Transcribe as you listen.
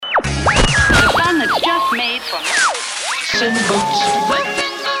Made from Okay,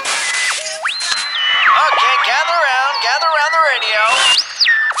 gather around the radio.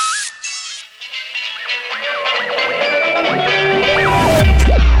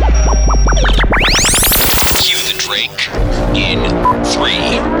 Cue the Drake in 3,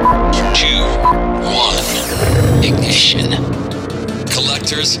 2, 1. Ignition.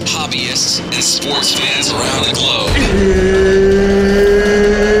 Collectors, hobbyists, and sports fans around the globe.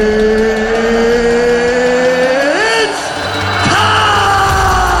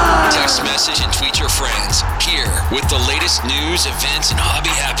 Text message and tweet your friends. Here with the latest news, events, and hobby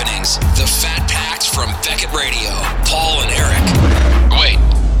happenings. The Fat Packs from Beckett Radio. Paul and Eric. Wait,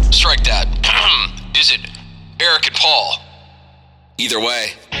 strike that. Is it Eric and Paul? Either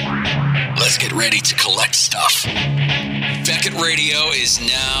way, let's get ready to collect stuff. Beckett Radio is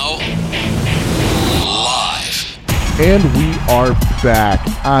now live. And we are back.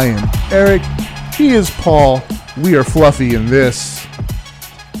 I am Eric. He is Paul. We are Fluffy, and this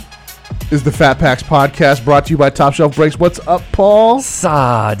is the Fat Packs podcast brought to you by Top Shelf Breaks. What's up, Paul?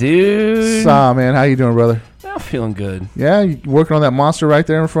 Saw, dude. Saw, man. How you doing, brother? I'm feeling good. Yeah, you working on that monster right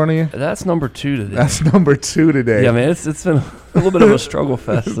there in front of you? That's number 2 today. That's number 2 today. Yeah, man. It's been a little bit of a struggle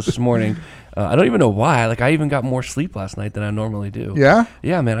fest this morning. I don't even know why. Like, I even got more sleep last night than I normally do. Yeah?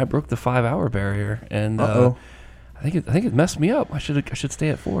 Yeah, man. I broke the 5-hour barrier, and I think it messed me up. I should stay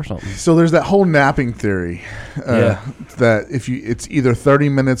at 4 or something. So there's that whole napping theory. Yeah. That it's either 30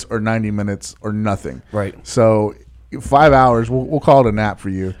 minutes or 90 minutes or nothing. Right. So 5 hours, we'll call it a nap for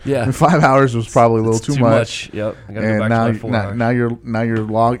you. Yeah. And 5 hours was probably a little too much. Yep. I gotta And go back to my 4 hours. now you're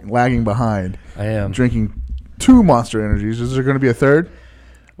lagging behind. I am. Drinking 2 Monster Energies. Is there going to be a third?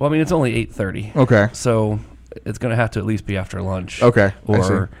 Well, I mean, it's only 8:30. Okay. So it's going to have to at least be after lunch. Okay. I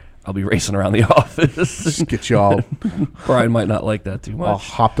see. Or I'll be racing around the office. Just get you all Brian might not like that too much. all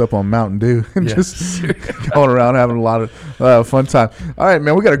hopped up on Mountain Dew and Yeah. just going around having a lot of fun time. All right,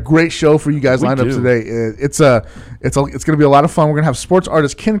 man, we got a great show for you guys lined up do. today. It's going to be a lot of fun. We're going to have sports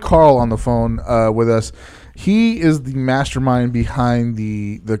artist Ken Carl on the phone with us. He is the mastermind behind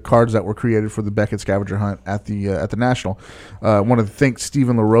the cards that were created for the Beckett Scavenger Hunt at the National. Want to thank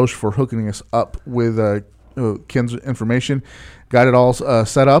Stephen LaRoche for hooking us up with Ken's information. Got it all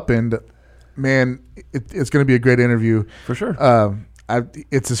set up, and man, it's going to be a great interview For sure.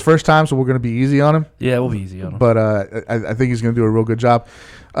 It's his first time, so we're going to be easy on him. Yeah, we'll be easy on him. But I think he's going to do a real good job.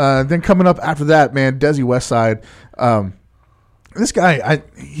 Then coming up after that, man, Desi Westside. This guy,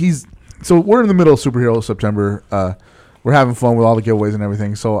 so we're in the middle of Superhero September. We're having fun with all the giveaways and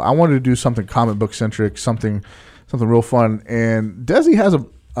everything. So I wanted to do something comic book centric, something real fun. And Desi has a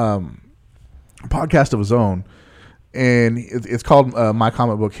podcast of his own, and it's called My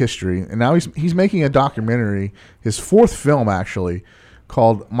Comic Book History. And now he's making a documentary, his 4th film actually,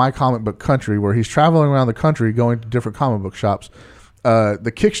 called My Comic Book Country, where he's traveling around the country going to different comic book shops.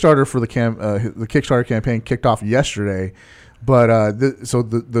 The Kickstarter for the Kickstarter campaign kicked off yesterday, but so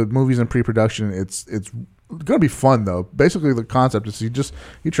the movie's in pre-production. It's going to be fun though. Basically, the concept is he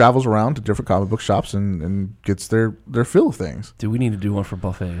travels around to different comic book shops and gets their fill of things. Dude, we need to do one for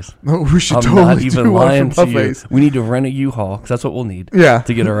buffets. No, we should I'm totally not even do one lying for to you. buffets. We need to rent a U-Haul because that's what we'll need. Yeah.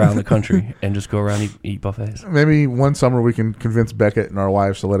 To get around the country and just go around and eat buffets. Maybe one summer we can convince Beckett and our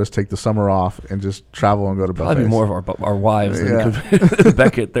wives to let us take the summer off and just travel and go to buffets. Probably more of our wives Yeah. than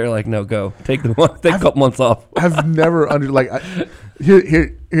Beckett. They're like, no, go take a couple months off. I've never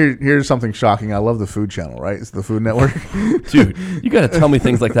here's something shocking. I love the Food Channel, right? It's the Food Network. Dude, you got to tell me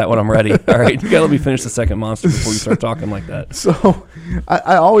things like that when I'm ready. All right, you got to let me finish the second monster before you start talking like that. So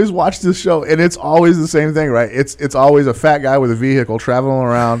I always watch this show, and it's always the same thing, right? It's always a fat guy with a vehicle traveling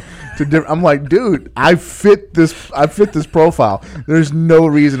around to different. I'm like, dude, I fit this profile. There's no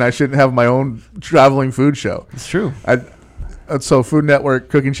reason I shouldn't have my own traveling food show. It's true. So Food Network,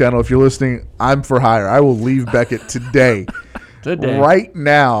 Cooking Channel, if you're listening, I'm for hire. I will leave Beckett today. Right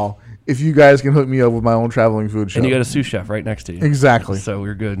now, if you guys can hook me up with my own traveling food show. And you got a sous chef right next to you. Exactly. So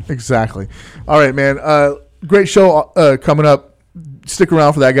we're good. Exactly. All right, man. Great show coming up. Stick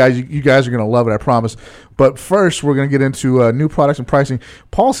around for that, guys. You guys are going to love it, I promise. But first, we're going to get into new products and pricing.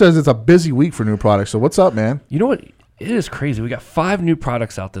 Paul says it's a busy week for new products. So what's up, man? You know what? It is crazy. We got 5 new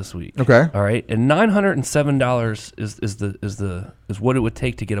products out this week. Okay. All right. And $907 is what it would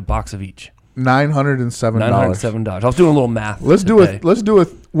take to get a box of each. $907. $907. I was doing a little math. Let's do today. it. Let's do it.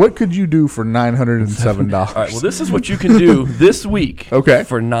 What could you do for $907? All right. Well, this is what you can do this week. Okay.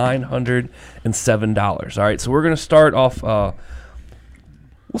 For $907. All right. So we're gonna start off. We'll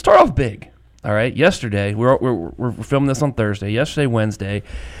start off big. All right. Yesterday, we're filming this on Thursday. Yesterday, Wednesday,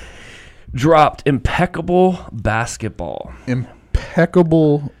 dropped Impeccable Basketball.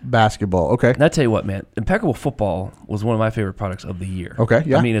 Impeccable basketball. Okay. And I tell you what, man, Impeccable Football was one of my favorite products of the year. Okay,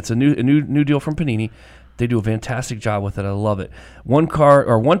 yeah. I mean, it's a new deal from Panini. They do a fantastic job with it. I love it. One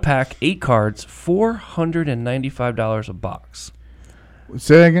pack, 8 cards, $495 a box.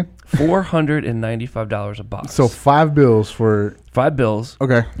 Say that again. $495 a box. So 5 bills for 5 bills.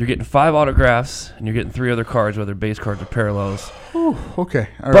 Okay. You're getting 5 autographs, and you're getting 3 other cards, whether base cards or parallels. Ooh, okay.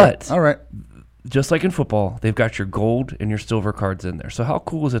 But all right. Just like in football, they've got your gold and your silver cards in there. So how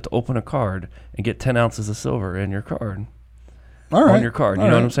cool is it to open a card and get 10 ounces of silver in your card? All right. On your card. You All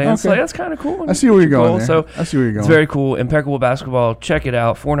know right. what I'm saying? Okay. It's like, that's kind of cool. I see where you're going there. So I see where you're going. It's very cool. Impeccable Basketball. Check it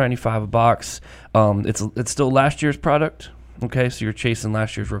out. $4.95 a box. It's still last year's product. Okay, so you're chasing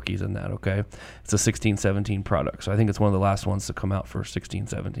last year's rookies in that, okay? It's a 16-17 product. So I think it's one of the last ones to come out for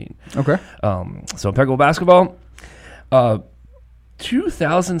 16-17. Okay. So Impeccable Basketball.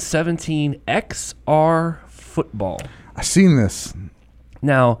 2017 XR Football. I seen this.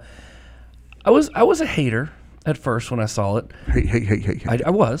 Now, I was a hater at first when I saw it. Hey.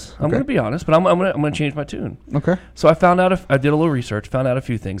 I was. I'm Okay. going to be honest, but I'm going to change my tune. Okay. So I found out. I did a little research, found out a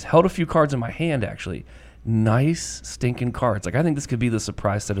few things. Held a few cards in my hand, actually. Nice stinking cards. Like, I think this could be the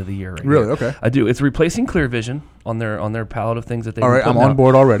surprise set of the year. Really? Here. Okay. I do. It's replacing Clear Vision on their palette of things that they. All right. I'm on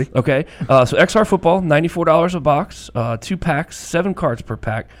board already. Okay. So XR Football, $94 a box. 2 packs, 7 cards per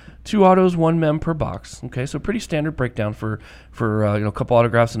pack. 2 autos, 1 mem per box. Okay, so pretty standard breakdown for a couple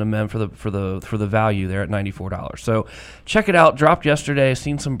autographs and a mem for the value there at $94. So check it out. Dropped yesterday.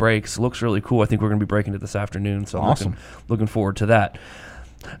 Seen some breaks. Looks really cool. I think we're going to be breaking it this afternoon. So Awesome. I'm looking forward to that.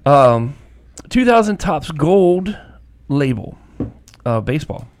 2000 Topps Gold label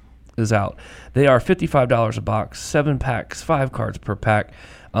baseball is out. They are $55 a box. 7 packs, 5 cards per pack.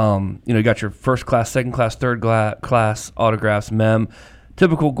 You got your first class, second class, third class autographs, mem.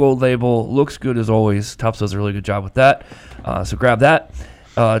 Typical gold label. Looks good as always. Topps does a really good job with that. So grab that.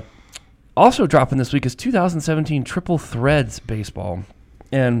 Also dropping this week is 2017 Triple Threads baseball.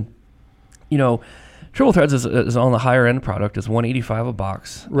 And, Triple Threads is on the higher end product. It's $185 a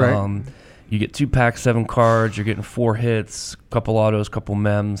box. Right. You get 2 packs, 7 cards. You're getting 4 hits, couple autos, couple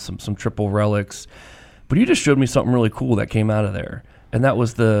mems, some triple relics. But you just showed me something really cool that came out of there. And that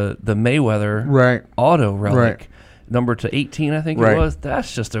was the Mayweather auto relic. Right. Number to 18, I think it was.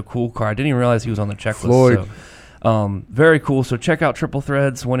 That's just a cool card. I didn't even realize he was on the checklist. Floyd. So, very cool. So check out Triple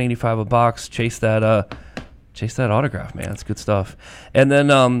Threads, $185 a box. Chase that autograph, man. It's good stuff. And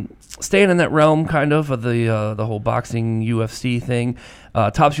then staying in that realm, kind of the whole boxing UFC thing.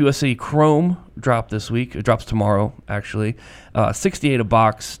 Topps UFC Chrome dropped this week. It drops tomorrow, actually. $68 a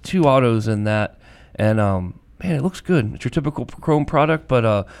box. 2 autos in that, and man, it looks good. It's your typical Chrome product,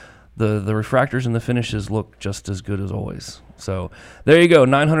 but the refractors and the finishes look just as good as always. So there you go.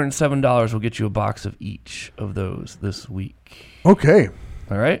 $907 will get you a box of each of those this week. Okay.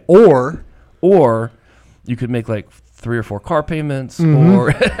 All right. Or You could make like 3 or 4 car payments, Mm-hmm.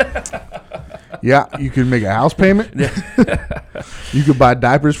 or yeah, you could make a house payment. You could buy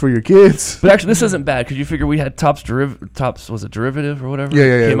diapers for your kids. but actually, this isn't bad because you figure we had Topps was it derivative or whatever?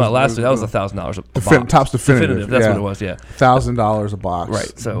 Yeah. Came It out was- last it week. That was was- $1,000 a box. Topps Definitive. That's yeah. what it was. Yeah. $1,000 a box.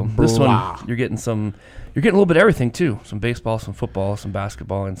 Right. So this one you're getting a little bit of everything too. Some baseball, some football, some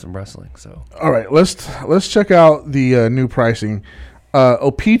basketball, and some wrestling. So All right, let's check out the new pricing.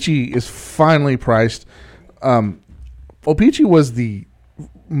 O-Pee-Chee is finally priced. O-Pee-Chee was the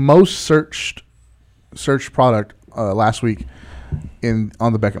most searched product last week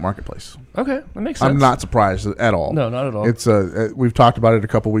on the Beckett Marketplace. okay, that makes sense. I'm not surprised at all. No, not at all. It's we've talked about it a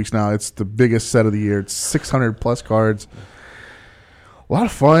couple weeks now. It's the biggest set of the year. It's 600 plus cards. A lot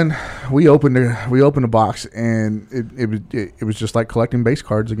of fun. We opened a box and it was just like collecting base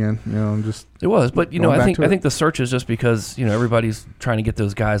cards again. It was, but going back to I it. think the search is just because everybody's trying to get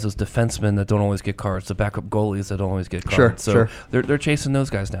those guys, those defensemen that don't always get cards, the backup goalies that don't always get cards. Sure. They're chasing those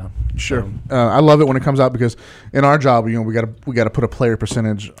guys down. Sure. So, I love it when it comes out because in our job, we got to put a player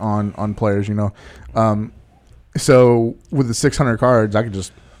percentage on players. So with the 600 cards, I could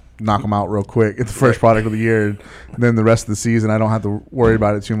just knock them out real quick. It's the first product of the year. And then the rest of the season, I don't have to worry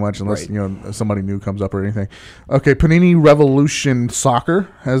about it too much unless somebody new comes up or anything. Okay, Panini Revolution Soccer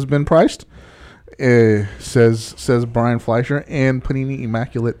has been priced. Says Brian Fleischer, and Panini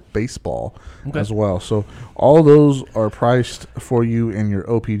Immaculate Baseball as well. So all those are priced for you in your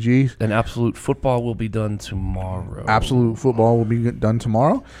OPGs. and Absolute Football will be done tomorrow. Absolute Football will be done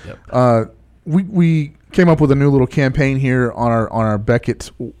tomorrow. Yep. We came up with a new little campaign here on our Beckett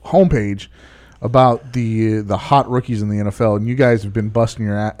homepage about the hot rookies in the NFL, and you guys have been busting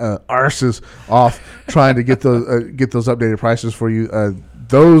your arses off trying to get those updated prices for you.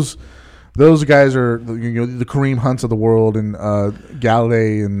 those guys are the Kareem Hunts of the world, and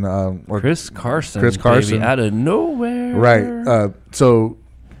Galladay and or Chris Carson, Carson, baby, out of nowhere. Right. So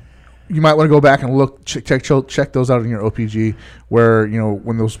you might want to go back and look, check those out in your OPG, where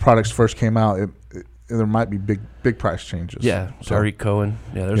when those products first came out, there might be big price changes. Yeah, So, Tariq Cohen.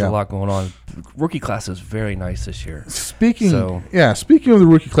 Yeah, there's a lot going on. Rookie class is very nice this year. Speaking of the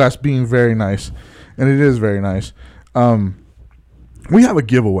rookie class being very nice, and it is very nice, we have a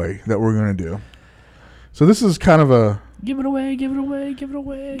giveaway that we're going to do. So this is kind of a give it away now.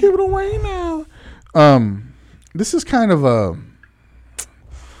 This is kind of a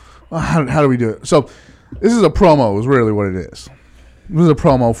how do we do it? So this is a promo, is really what it is. This is a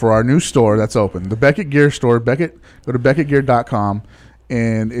promo for our new store that's open, the Beckett Gear store. Go to BeckettGear.com,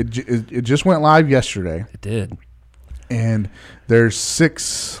 and it just went live yesterday. It did. And there's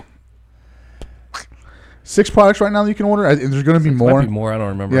six products right now that you can order. There's going to be more. Might be more. I don't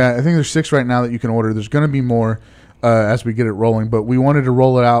remember. Yeah, I think there's 6 right now that you can order. There's going to be more as we get it rolling. But we wanted to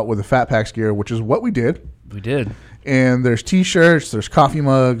roll it out with the Fat Packs gear, which is what we did. We did. And there's T-shirts, there's coffee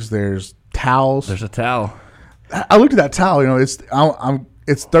mugs, there's towels. There's a towel. I looked at that towel. It's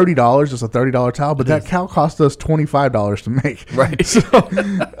 $30. It's a $30 towel, but that towel cost us $25 to make. Right. So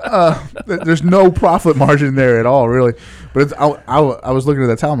there's no profit margin there at all, really. But I was looking at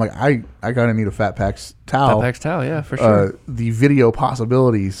that towel. I'm like, I gotta need a Fat Packs towel. Fat Packs towel, yeah, for sure. The video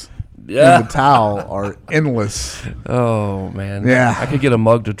possibilities in the towel are endless. Oh man. Yeah. I could get a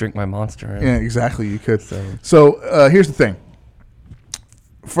mug to drink my Monster in. Yeah, exactly. You could. So here's the thing.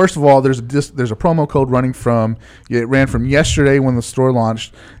 First of all, there's a promo code running from. It ran from yesterday when the store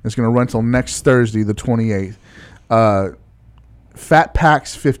launched. It's going to run until next Thursday, the 28th. Fat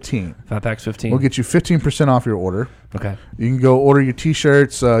Packs 15. Fat Packs 15. We'll get you 15% off your order. Okay. You can go order your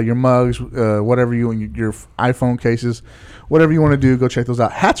T-shirts, your mugs, whatever your iPhone cases, whatever you want to do. Go check those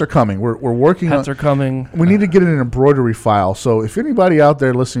out. Hats are coming. We're working. Hats are coming. We need to get an embroidery file. So if anybody out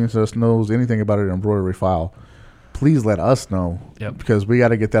there listening to us knows anything about an embroidery file, please let us know. Yep. Because we got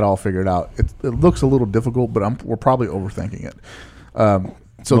to get that all figured out. It looks a little difficult, but we're probably overthinking it.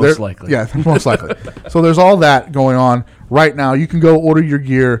 Most likely. Yeah, most likely. So there's all that going on right now. You can go order your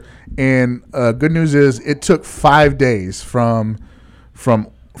gear, and good news is it took 5 days from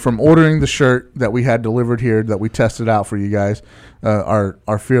ordering the shirt that we had delivered here that we tested out for you guys.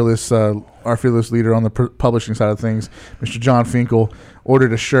 Our fearless leader on the publishing side of things, Mr. John Finkel,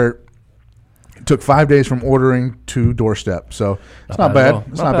 ordered a shirt. It took 5 days from ordering to doorstep, so it's not bad.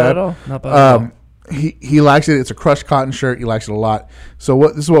 It's not bad at all. Not bad at all. He likes it. It's a crushed cotton shirt. He likes it a lot. So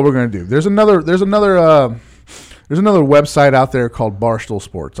this is what we're going to do. There's another website out there called Barstool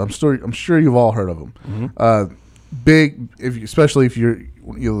Sports. I'm sure you've all heard of them. Mm-hmm. Big, especially if you're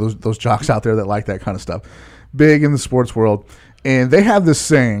those jocks out there that like that kind of stuff. Big in the sports world, and they have this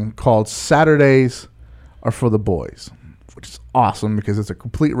saying called "Saturdays are for the boys," which is awesome because it's a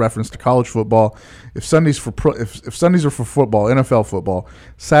complete reference to college football. If Sundays if Sundays are for football, NFL football,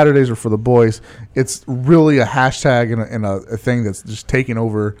 Saturdays are for the boys. It's really a hashtag and a thing that's just taking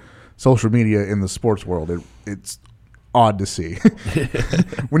over social media in the sports world. It's odd to see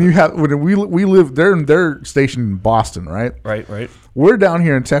when we live. They're stationed in Boston, right? Right. We're down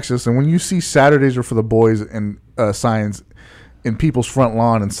here in Texas, and when you see Saturdays are for the boys and signs in people's front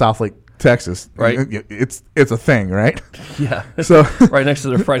lawn in Southlake, Texas, right? It's a thing, right? Yeah. So right next to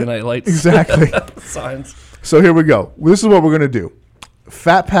their Friday night lights, exactly. Signs. So here we go. This is what we're gonna do.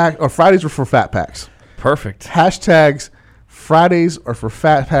 Fat Pack or Fridays are for Fat Packs. Perfect. Hashtags Fridays are for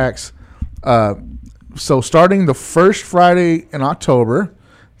Fat Packs. So starting the first Friday in October.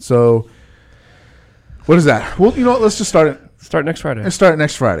 So what is that? Well, you know what? Let's just start it. Start next Friday. Let's start it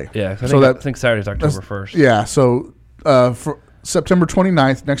next Friday. Yeah. I think Saturday's October 1st. Yeah. So for September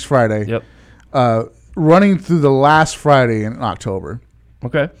 29th, next Friday. Yep. Running through the last Friday in October.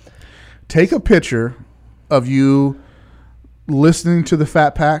 Okay. Take a picture of you listening to the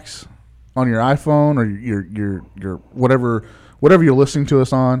Fat Packs on your iPhone or your whatever you're listening to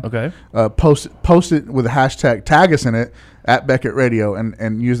us on. Okay. Post it with a hashtag. Tag us in it at Beckett Radio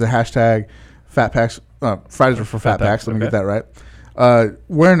and use the hashtag Fat Packs. Fridays are for Fat Packs. Let me get that right.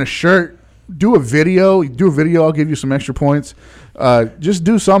 Wearing a shirt. Do a video. I'll give you some extra points. Just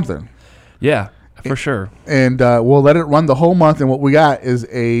do something. Yeah, for sure. And we'll let it run the whole month. And what we got is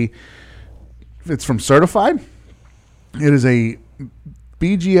it's from Certified. It is a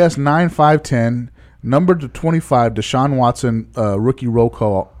BGS 9510 number to 25 Deshaun Watson rookie roll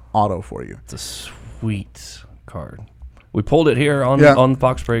call auto for you. It's a sweet card. We pulled it here on the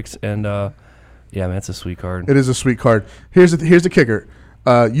box breaks, and yeah, man, it's a sweet card. It is a sweet card. Here's the kicker.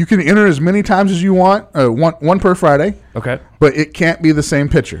 You can enter as many times as you want, one per Friday. Okay. But it can't be the same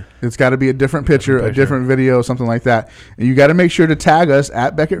picture. It's got to be a different picture, a different video, something like that. And you got to make sure to tag us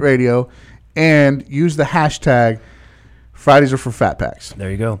at Beckett Radio and use the hashtag Fridays are for Fat Packs. There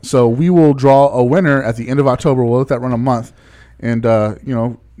you go. So we will draw a winner at the end of October. We'll let that run a month. And,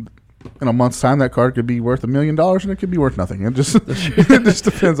 in a month's time, that card could be worth $1 million and it could be worth nothing. It just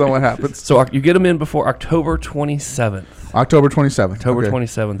depends on what happens. So you get them in before October 27th. October 27th. October Okay.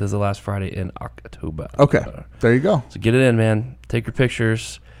 27th is the last Friday in October. Okay. There you go. So get it in, man. Take your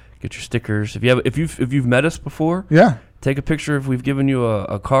pictures. Get your stickers. If you've met us before, Yeah. take a picture. If we've given you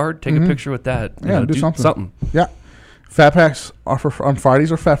a card, take a picture with that. Yeah, do something. Something. Yeah. Fat Packs are on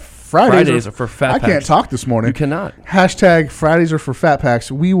Fridays or Fridays are for Fat Packs. I can't talk this morning. You cannot. Hashtag Fridays are for Fat Packs.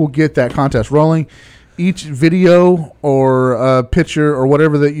 We will get that contest rolling. Each video or picture or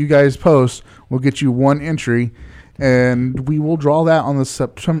whatever that you guys post will get you one entry, and we will draw that on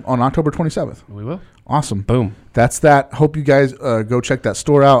October 27th. We will. Awesome. Boom. That's that. Hope you guys go check that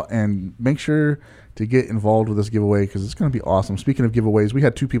store out and make sure to get involved with this giveaway because it's going to be awesome. Speaking of giveaways, we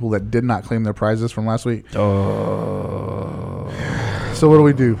had 2 people that did not claim their prizes from last week. Oh. So what do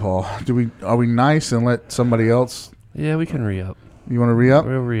we do, Paul? Are we nice and let somebody else? Yeah, we can re-up. You want to re-up?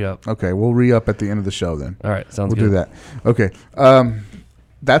 We'll re-up. Okay, we'll re-up at the end of the show then. All right, sounds We'll good. do that. Okay.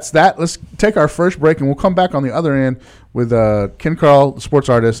 That's that. Let's take our first break, and we'll come back on the other end with Ken Carl, the sports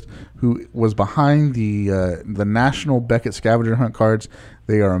artist, who was behind the National Beckett Scavenger Hunt cards.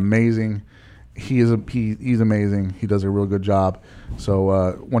 They are amazing. He's amazing. He does a real good job.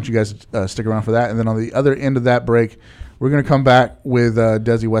 So want you guys to stick around for that. And then on the other end of that break, we're going to come back with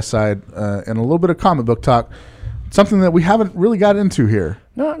Desi Westside and a little bit of comic book talk, something that we haven't really got into here.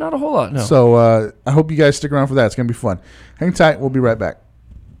 No, not a whole lot, no. So I hope you guys stick around for that. It's going to be fun. Hang tight. We'll be right back.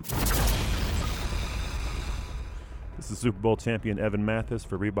 This is Super Bowl champion Evan Mathis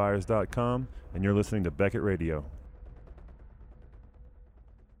for Rebuyers.com, and you're listening to Beckett Radio.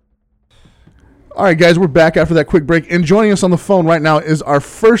 All right, guys, we're back after that quick break, and joining us on the phone right now is our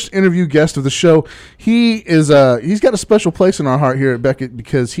first interview guest of the show. He's got a special place in our heart here at Beckett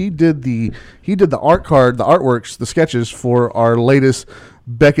because he did the art card, the artworks, the sketches for our latest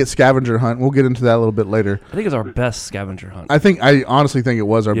Beckett scavenger hunt. We'll get into that a little bit later. I think it's our best scavenger hunt. I honestly think it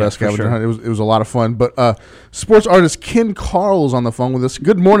was our best scavenger hunt. It was a lot of fun. But sports artist Ken Carl is on the phone with us.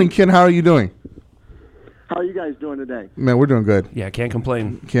 Good morning, Ken. How are you doing? How are you guys doing today? Man, we're doing good. Yeah, can't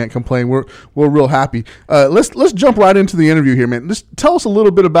complain. Can't complain. We're real happy. Let's jump right into the interview here, man. Just tell us a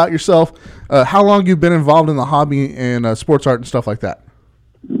little bit about yourself. How long you've been involved in the hobby and sports art and stuff like that.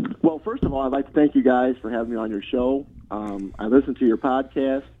 Well, first of all, I'd like to thank you guys for having me on your show. I listen to your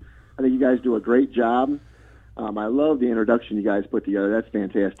podcast. I think you guys do a great job. I love the introduction you guys put together. That's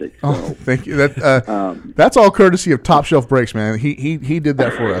fantastic. So, Oh, thank you. That's all courtesy of Top Shelf Breaks, man. He did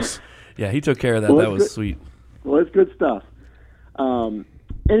that for us. Yeah, he took care of that. Well, That was good. sweet. Well, it's good stuff.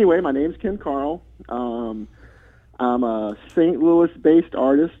 Anyway, my name's Ken Carl. I'm a St. Louis-based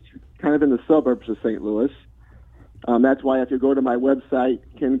artist, kind of in the suburbs of St. Louis. That's why if you go to my website,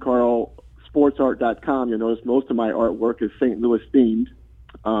 kencarlsportsart.com, you'll notice most of my artwork is St. Louis themed.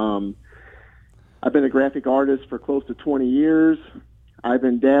 I've been a graphic artist for close to 20 years. I've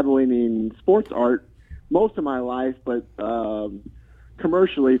been dabbling in sports art most of my life, but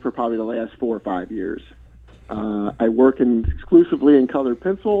commercially for probably the last 4 or 5 years. I work exclusively in colored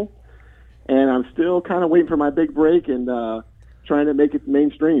pencil, and I'm still kind of waiting for my big break and trying to make it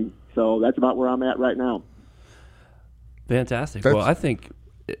mainstream. So that's about where I'm at right now. Fantastic. That's- Well, I think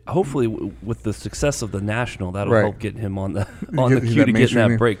hopefully with the success of the National, that'll Right. help get him on the Get- queue that to get in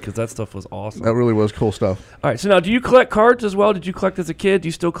mainstream. that break because that stuff was awesome. That really was cool stuff. All right, so now do you collect cards as well? Did you collect as a kid? Do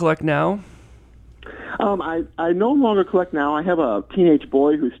you still collect now? I no longer collect now. I have a teenage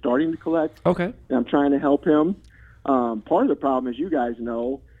boy who's starting to collect, Okay. and I'm trying to help him. Part of the problem, as you guys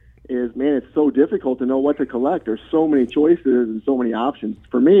know, is, man, it's so difficult to know what to collect. There's so many choices and so many options.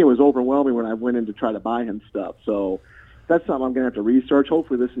 For me, it was overwhelming when I went in to try to buy him stuff. So that's something I'm going to have to research.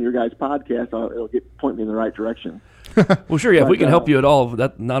 Hopefully, listening to your guys' podcast, it'll point me in the right direction. Well, sure, yeah. If we But, can help you at all,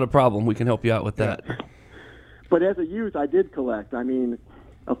 that's not a problem. We can help you out with that. But as a youth, I did collect. I mean,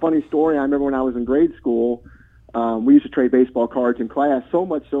 a funny story, I remember when I was in grade school, we used to trade baseball cards in class, so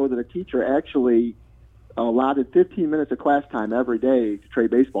much so that a teacher actually allotted 15 minutes of class time every day to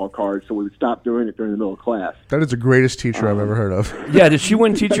trade baseball cards, so we would stop doing it during the middle of class. That is the greatest teacher I've ever heard of. Yeah, did she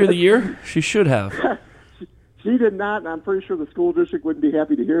win Teacher of the Year? She should have. She did not, and I'm pretty sure the school district wouldn't be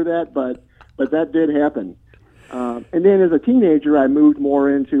happy to hear that, but that did happen. And then as a teenager, I moved more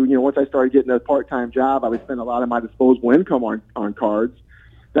into, once I started getting a part-time job, I would spend a lot of my disposable income on cards.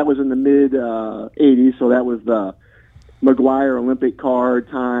 That was in the mid-'80s, so that was the Maguire Olympic card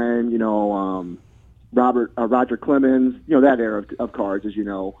time, Roger Clemens, that era of cards, as you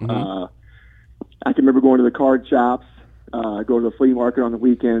know. I can remember going to the card shops, go to the flea market on the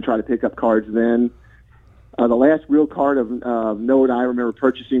weekend and try to pick up cards then. The last real card of note I remember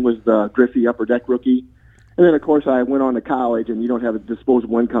purchasing was the Griffey Upper Deck rookie. And then, of course, I went on to college, and you don't have a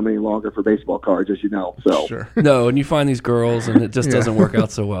disposable income any longer for baseball cards, as you know. So Sure. No, and you find these girls, and it just doesn't work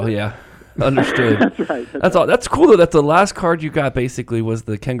out so well. Yeah, understood. That's right. That's all. That's cool though. That the last card you got basically was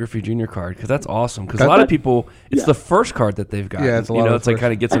the Ken Griffey Jr. card, because that's awesome. Because a lot of people, it's the first card that they've got. Yeah, it's a lot of it's like first.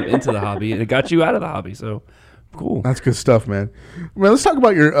 kind of gets them into the hobby, and it got you out of the hobby. So cool. That's good stuff, man. Well, let's talk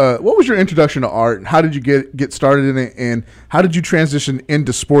about your. What was your introduction to art? And how did you get started in it? And how did you transition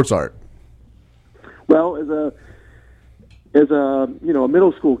into sports art? Well, as a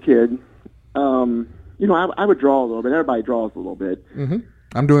middle school kid, I would draw a little bit. Everybody draws a little bit. Mm-hmm.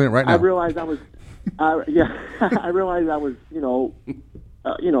 I'm doing it right now. I realized I was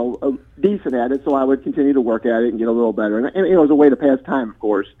decent at it, so I would continue to work at it and get a little better. And it was a way to pass time, of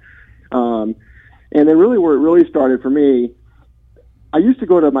course. And then really where it really started for me, I used to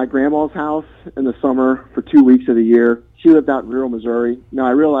go to my grandma's house in the summer for 2 weeks of the year. She lived out in rural Missouri. Now,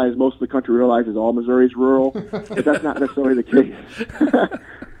 I realize most of the country realizes all Missouri is rural, but that's not necessarily the case.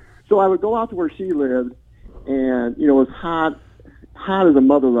 So I would go out to where she lived, and, it was hot as a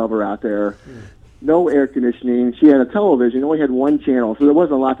mother lover out there. No air conditioning. She had a television, only had one channel, so there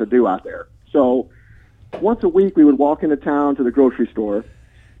wasn't a lot to do out there. So once a week, we would walk into town to the grocery store,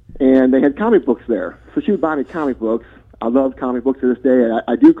 and they had comic books there. So she would buy me comic books. I love comic books to this day.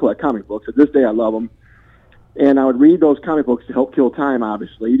 I do collect comic books. To this day, I love them. And I would read those comic books to help kill time,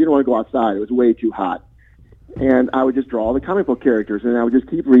 obviously. You didn't want to go outside. It was way too hot. And I would just draw the comic book characters, and I would just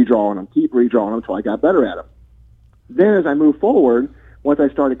keep redrawing them until I got better at them. Then as I moved forward, once I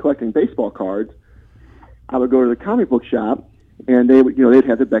started collecting baseball cards, I would go to the comic book shop, and they'd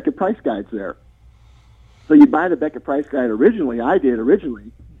have the Beckett price guides there. So you'd buy the Beckett price guide originally,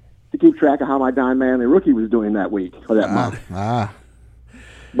 to keep track of how my Don Manley rookie was doing that week or that month.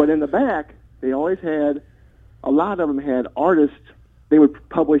 But in the back, they always had, a lot of them had artists. They would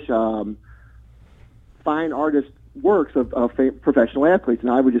publish fine artist works of professional athletes,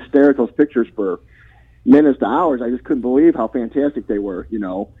 and I would just stare at those pictures for minutes to hours. I just couldn't believe how fantastic they were,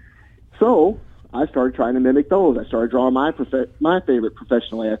 So I started trying to mimic those. I started drawing my favorite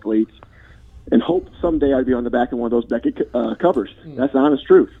professional athletes and hoped someday I'd be on the back of one of those Beckett covers. That's the honest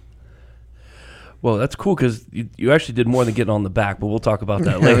truth. Well, that's cool because you actually did more than getting on the back, but we'll talk about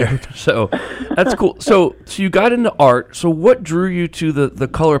that later. So that's cool. So you got into art. So what drew you to the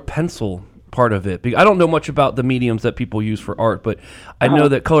color pencil part of it? Because I don't know much about the mediums that people use for art, but I know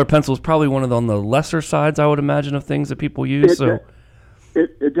that color pencil is probably one of the, on the lesser sides, I would imagine, of things that people use.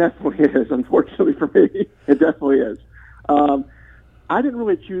 It definitely is, unfortunately for me. It definitely is. I didn't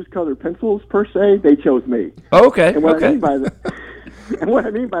really choose colored pencils per se. They chose me. Oh, okay. And what I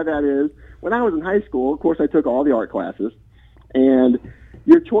mean by that is, when I was in high school, of course, I took all the art classes, and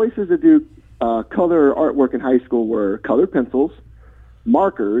your choices to do color artwork in high school were colored pencils,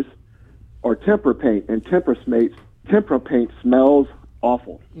 markers, or tempera paint. And tempera paint smells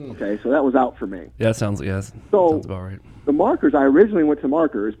awful. Okay, so that was out for me. Yeah, sounds about right. The markers, I originally went to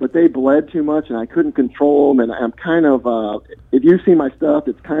markers, but they bled too much, and I couldn't control them. And I'm kind of, if you see my stuff,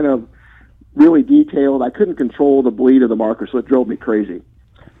 it's kind of really detailed. I couldn't control the bleed of the marker, so it drove me crazy.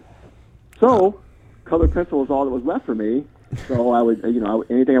 So, color pencil was all that was left for me. So I would,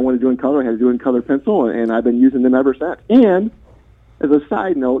 anything I wanted to do in color, I had to do in color pencil, and I've been using them ever since. And as a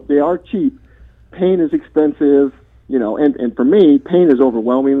side note, they are cheap. Paint is expensive, and for me, paint is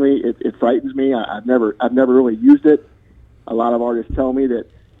overwhelmingly. It frightens me. I've never really used it. A lot of artists tell me that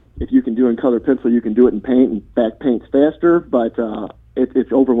if you can do in color pencil, you can do it in paint. In fact, paint's faster, but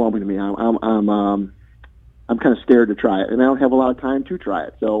it's overwhelming to me. I'm kind of scared to try it, and I don't have a lot of time to try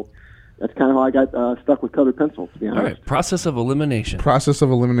it. So that's kind of how I got stuck with colored pencils, to be honest. All right, process of elimination.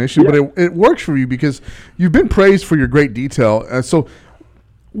 Yeah. But it works for you because you've been praised for your great detail. So,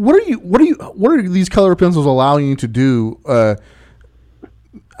 what are these colored pencils allowing you to do?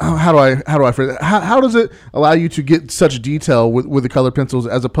 How do I phrase it? How does it allow you to get such detail with the colored pencils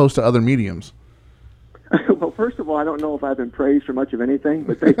as opposed to other mediums? Well, first of all, I don't know if I've been praised for much of anything,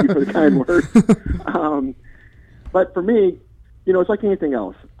 but thank you for the kind words. But for me, it's like anything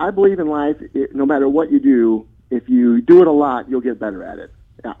else. I believe in life, no matter what you do, if you do it a lot, you'll get better at it.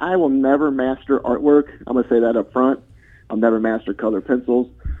 Now, I will never master artwork. I'm going to say that up front. I'll never master colored pencils,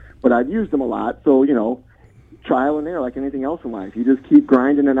 but I've used them a lot. So, trial and error like anything else in life. You just keep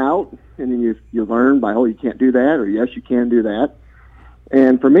grinding it out, and then you learn by, you can't do that, or yes, you can do that.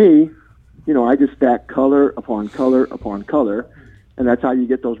 And for me, I just stack color upon color upon color, and that's how you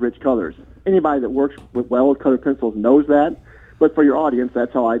get those rich colors. Anybody that works with colored pencils knows that, but for your audience,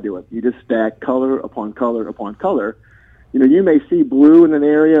 that's how I do it. You just stack color upon color upon color. You may see blue in an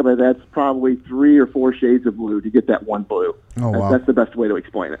area, but that's probably 3 or 4 shades of blue to get that one blue. Oh, wow. That's the best way to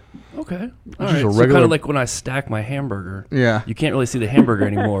explain it. Okay. All Just right. a So regular- kind of like when I stack my hamburger. Yeah. You can't really see the hamburger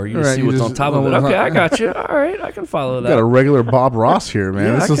anymore. You just Right, see you what's just- on top of it. Okay, I got you. All right, I can follow that. Got a regular Bob Ross here,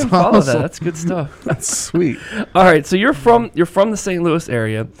 man. yeah, This I is can follow awesome. that. That's good stuff. That's sweet. All right, so you're from the St. Louis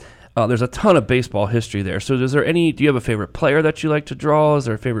area. There's a ton of baseball history there. So do you have a favorite player that you like to draw? Is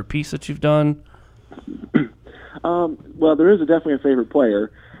there a favorite piece that you've done? Well, there is definitely a favorite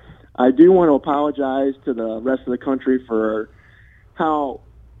player. I do want to apologize to the rest of the country for how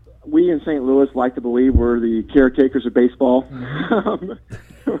we in St. Louis like to believe we're the caretakers of baseball.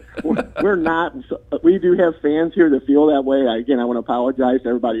 We're not. We do have fans here that feel that way. Again, I want to apologize to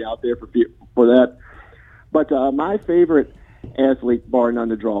everybody out there for that. But my favorite athlete, bar none,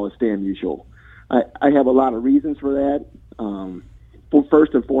 to draw is Stan Musial. I have a lot of reasons for that.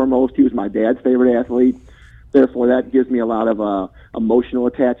 First and foremost, he was my dad's favorite athlete. Therefore, that gives me a lot of emotional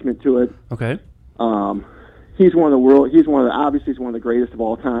attachment to it. Okay. He's one of the greatest of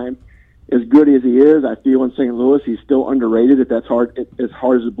all time. As good as he is, I feel in St. Louis, he's still underrated. If that's as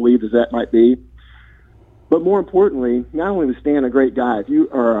hard to believe as that might be. But more importantly, not only was Stan a great guy, if you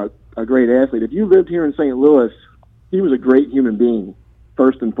are a great athlete, if you lived here in St. Louis, he was a great human being,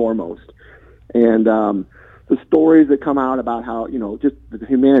 first and foremost. And the stories that come out about how just the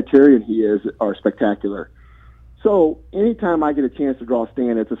humanitarian he is are spectacular. So anytime I get a chance to draw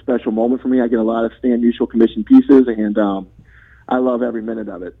Stan, it's a special moment for me. I get a lot of Stan Musial commission pieces, and I love every minute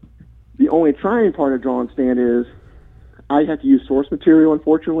of it. The only trying part of drawing Stan is I have to use source material,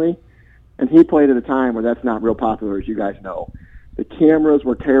 unfortunately, and he played at a time where that's not real popular, as you guys know. The cameras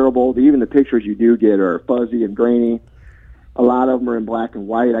were terrible. Even the pictures you do get are fuzzy and grainy. A lot of them are in black and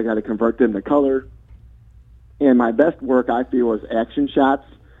white. I got to convert them to color. And my best work, I feel, is action shots.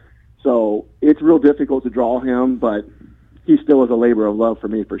 So it's real difficult to draw him, but he still is a labor of love for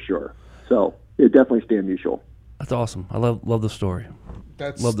me for sure. So it definitely Stan Musial. That's awesome. I love the story.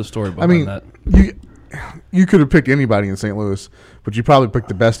 Love the story I behind mean, that. you could have picked anybody in St. Louis, but you probably picked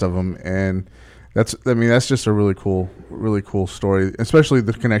the best of them, and that's just a really cool story, especially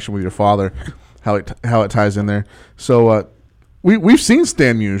the connection with your father, how it ties in there. So we've seen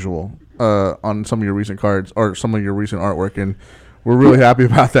Stan Musial on some of your recent cards or some of your recent artwork, and we're really happy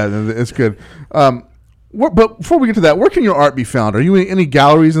about that. And it's good. But before we get to that, where can your art be found? Are you in any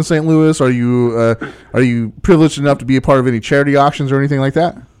galleries in St. Louis? Are you privileged enough to be a part of any charity auctions or anything like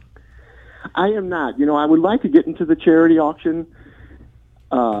that? I am not. I would like to get into the charity auction.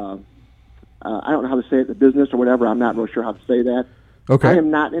 I don't know how to say it, the business or whatever. I'm not real sure how to say that. Okay. I am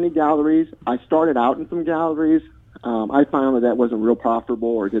not in any galleries. I started out in some galleries. I found that wasn't real profitable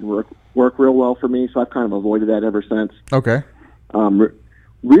or didn't work real well for me, so I've kind of avoided that ever since. Okay.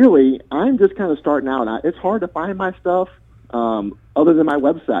 Really, I'm just kind of starting out. It's hard to find my stuff other than my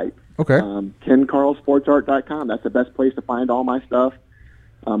website. Okay. KenCarlSportsArt.com. That's the best place to find all my stuff.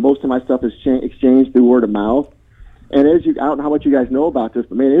 Most of my stuff is exchanged through word of mouth. And I don't know how much you guys know about this,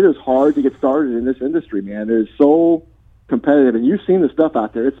 but man, it is hard to get started in this industry, man. It is so competitive, and you've seen the stuff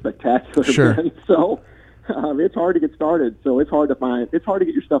out there. It's spectacular, Sure. man. So it's hard to get started. So it's hard to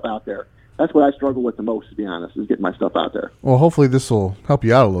get your stuff out there. That's what I struggle with the most, to be honest, is getting my stuff out there. Well, hopefully this will help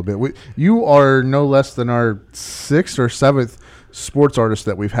you out a little bit. You are no less than our 6th or 7th sports artist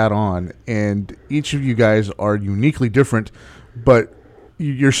that we've had on, and each of you guys are uniquely different, but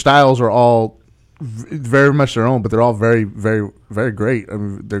your styles are all very much their own, but they're all very, very, very great. I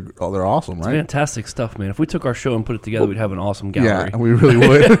mean, they're awesome, right? Fantastic stuff, man. If we took our show and put it together, we'd have an awesome gallery. Yeah, we really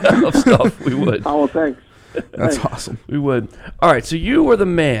would. of stuff. We would. Oh, well, thanks. That's awesome. We would. All right, so you were the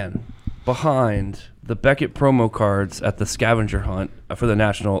man behind the Beckett promo cards at the scavenger hunt for the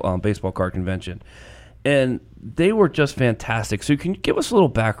National Baseball Card Convention, and they were just fantastic. So can you give us a little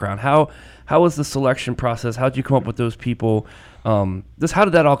background? How was the selection process? How did you come up with those people? How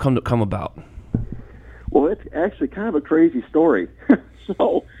did that all come about? Well, it's actually kind of a crazy story.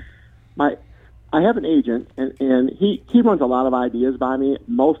 So I have an agent, and he runs a lot of ideas by me.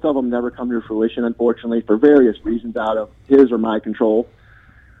 Most of them never come to fruition, unfortunately, for various reasons out of his or my control.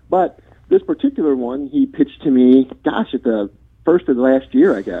 But this particular one, he pitched to me, at the first of the last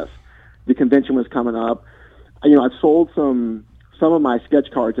year, I guess. The convention was coming up. I've sold some of my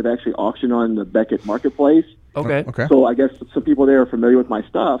sketch cards have actually auctioned on the Beckett Marketplace. Okay. So I guess some people there are familiar with my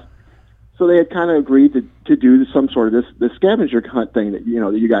stuff. So they had kind of agreed to do some sort of this scavenger hunt thing that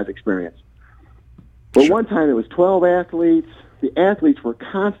you guys experienced. But one time it was 12 athletes, the athletes were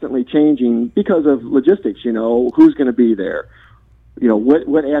constantly changing because of logistics, who's going to be there.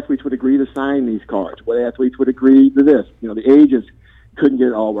 What athletes would agree to sign these cards? What athletes would agree to this? The ages couldn't get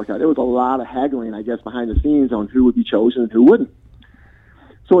it all worked out. There was a lot of haggling, I guess, behind the scenes on who would be chosen and who wouldn't.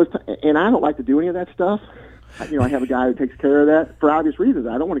 So, and I don't like to do any of that stuff. I have a guy who takes care of that for obvious reasons.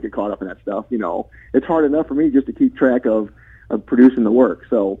 I don't want to get caught up in that stuff. It's hard enough for me just to keep track of producing the work.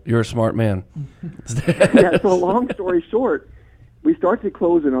 So you're a smart man. Yeah. So long story short, we started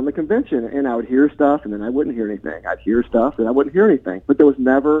closing on the convention, and I would hear stuff, and then I wouldn't hear anything. I'd hear stuff, and I wouldn't hear anything. But there was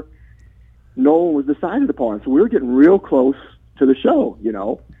never, no one was decided upon. So we were getting real close to the show,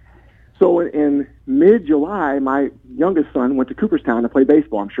 So in mid-July, my youngest son went to Cooperstown to play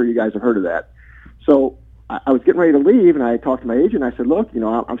baseball. I'm sure you guys have heard of that. So I was getting ready to leave, and I talked to my agent. I said, look,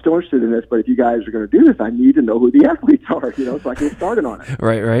 I'm still interested in this, but if you guys are going to do this, I need to know who the athletes are, so I can get started on it.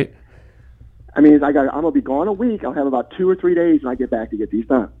 Right. I mean, I'm going to be gone a week. I'll have about 2 or 3 days when I get back to get these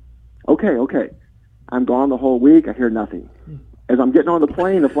done. Okay. I'm gone the whole week. I hear nothing. As I'm getting on the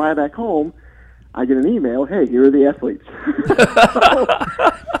plane to fly back home, I get an email, hey, here are the athletes.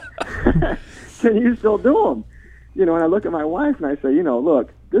 Can you still do them? And I look at my wife and I say,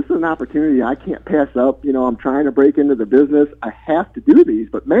 look, this is an opportunity I can't pass up. I'm trying to break into the business. I have to do these,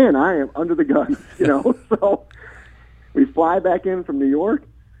 but man, I am under the gun, So we fly back in from New York.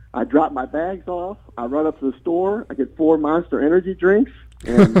 I drop my bags off. I run up to the store. I get 4 Monster Energy drinks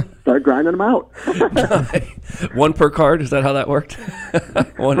and start grinding them out. One per card? Is that how that worked?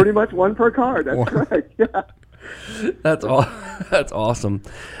 Pretty much one per card. That's correct. Yeah. That's awesome.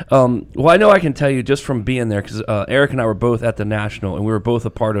 Well, I know I can tell you just from being there, because Eric and I were both at the National, and we were both a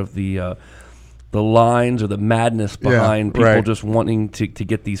part of the lines or the madness behind people just wanting to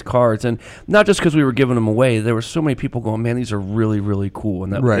get these cards. And not just because we were giving them away. There were so many people going, man, these are really, really cool.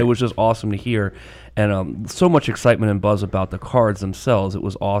 And it was just awesome to hear. And so much excitement and buzz about the cards themselves. It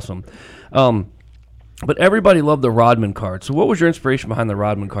was awesome. But everybody loved the Rodman card. So what was your inspiration behind the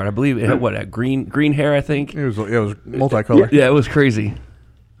Rodman card? I believe it had green hair, I think? It was multicolored. Yeah, it was crazy.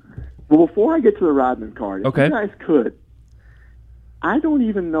 Well, before I get to the Rodman card, if you guys could, I don't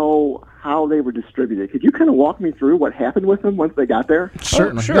even know how they were distributed. Could you kind of walk me through what happened with them once they got there?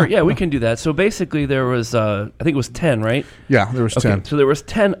 Certainly. Oh, sure. Yeah, we can do that. So basically there was, I think it was 10, right? Yeah, there was 10. So there was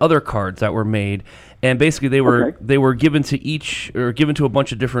 10 other cards that were made. And basically, they were given to a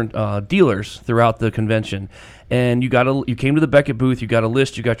bunch of different dealers throughout the convention. And you came to the Beckett booth, you got a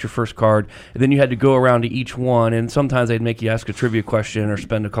list, you got your first card, and then you had to go around to each one. And sometimes they'd make you ask a trivia question or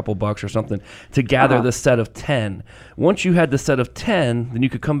spend a couple bucks or something to gather the set of 10. Once you had the set of 10, then you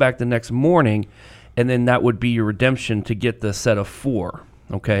could come back the next morning, and then that would be your redemption to get the set of 4.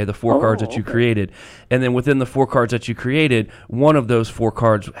 Okay, the 4 cards that you created. And then within the 4 cards that you created, one of those 4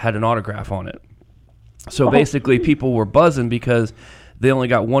 cards had an autograph on it. So basically, people were buzzing because they only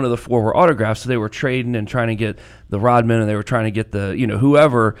got one of the 4 were autographs, so they were trading and trying to get the Rodman, and they were trying to get the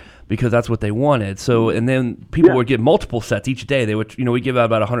whoever, because that's what they wanted. So and then people would get multiple sets each day. They would we give out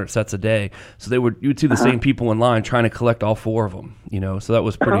about 100 sets a day, so you'd see the same people in line trying to collect all 4 of them. So that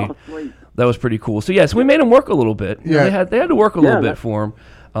was pretty. That was pretty cool. So we made them work a little bit. They had to work a little bit for them.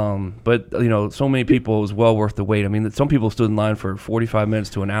 But so many people, it was well worth the wait. I mean, some people stood in line for 45 minutes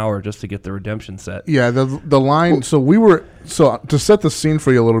to an hour just to get the redemption set. Yeah, the line. So to set the scene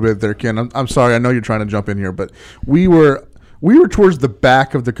for you a little bit there, Ken. I'm sorry, I know you're trying to jump in here, but we were towards the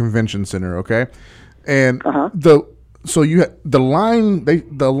back of the convention center, okay, and the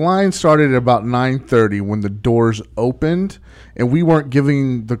line started at about 9:30 when the doors opened, and we weren't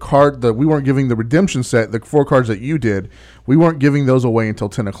giving the redemption set, the 4 cards that you did, we weren't giving those away until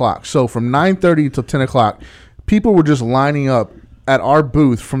 10 o'clock. So from 9:30 till 10 o'clock, people were just lining up at our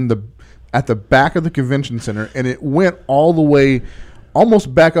booth at the back of the convention center, and it went all the way,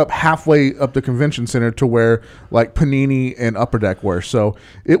 almost back up halfway up the convention center to where like Panini and Upper Deck were. So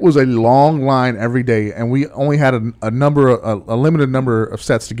it was a long line every day, and we only had a limited number of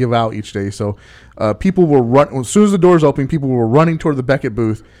sets to give out each day. So people were as soon as the doors opened, people were running toward the Beckett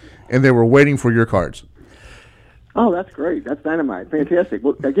booth, and they were waiting for your cards. Oh, that's great. That's dynamite. Fantastic.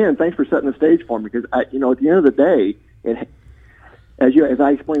 Well, again, thanks for setting the stage for me, because at the end of the day, as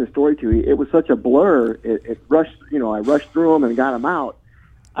I explained the story to you, it was such a blur. It rushed. I rushed through them and got them out.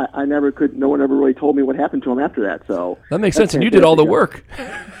 I never could. No one ever really told me what happened to them after that. So that makes sense. And you did all the work.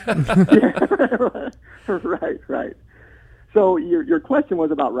 Right. So your question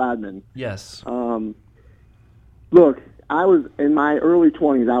was about Rodman. Yes. Look, I was in my early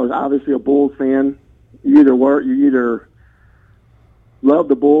 20s. I was obviously a Bulls fan. You either loved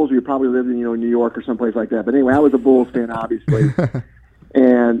the Bulls, or you probably lived in New York or someplace like that. But anyway, I was a Bulls fan, obviously.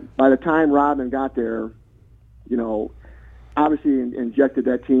 And by the time Rodman got there, obviously injected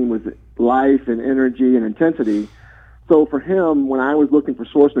that team with life and energy and intensity. So for him, when I was looking for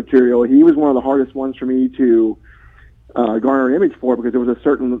source material, he was one of the hardest ones for me to garner an image for, because there was a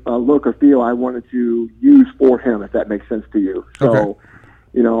certain look or feel I wanted to use for him, if that makes sense to you. So, Okay.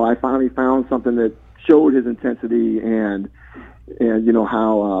 I finally found something that showed his intensity and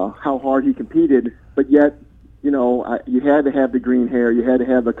how hard he competed, but yet, you had to have the green hair, you had to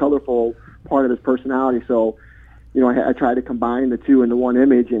have the colorful part of his personality. So, I tried to combine the two into one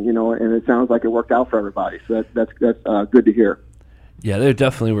image, and and it sounds like it worked out for everybody. So that's good to hear. Yeah, they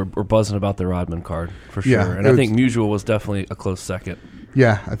definitely were buzzing about the Rodman card for sure, Yeah, and I think Musial was definitely a close second.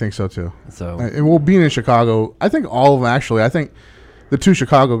 Yeah, I think so too. So, And well, being in Chicago, I think all of them actually. I think the two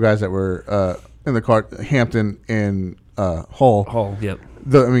Chicago guys that were in the card, Hampton and Hull. Yep.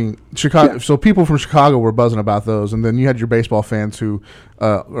 Chicago. Yeah. So people from Chicago were buzzing about those, and then you had your baseball fans who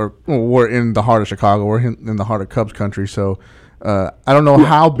were in the heart of Chicago, were in the heart of Cubs country. So I don't know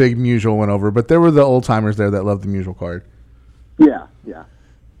how big Musial went over, but there were the old timers there that loved the Musial card. Yeah.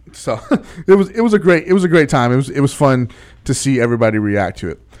 So it was a great time. It was fun to see everybody react to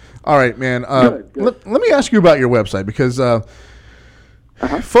it. All right, man. Good. Let me ask you about your website, because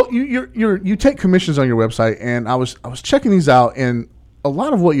you take commissions on your website, and I was checking these out, and a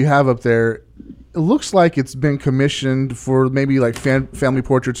lot of what you have up there, it looks like it's been commissioned for maybe like family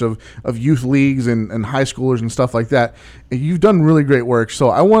portraits of youth leagues and high schoolers and stuff like that. And you've done really great work. So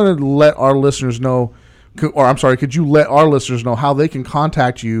I wanted to let our listeners know, could you let our listeners know how they can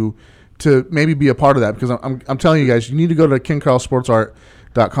contact you to maybe be a part of that? Because I'm telling you guys, you need to go to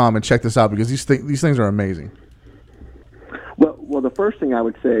KingCarlSportsArt.com and check this out, because these things are amazing. Well, the first thing I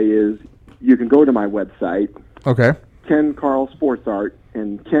would say is you can go to my website, Okay. Ken Carl Sports Art,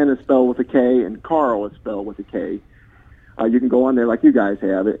 and Ken is spelled with a K, and Carl is spelled with a K. You can go on there like you guys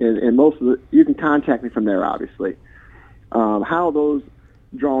have, and you can contact me from there, obviously. How those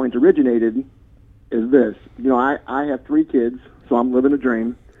drawings originated is this. I have 3 kids, so I'm living a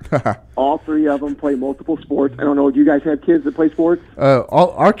dream. All 3 of them play multiple sports. I don't know, do you guys have kids that play sports?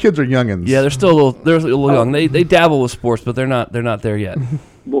 All our kids are youngins. Yeah, they're still a little young. They dabble with sports, but they're not there yet.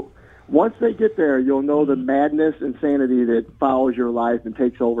 Well, once they get there, you'll know the madness, insanity that follows your life and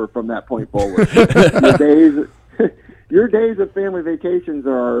takes over from that point forward. Your days of family vacations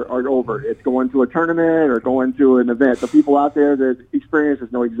are over. It's going to a tournament or going to an event. The people out there that experience this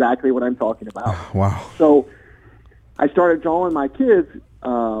know exactly what I'm talking about. Wow. So I started drawing my kids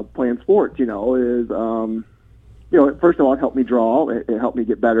playing sports. First of all, it helped me draw. It helped me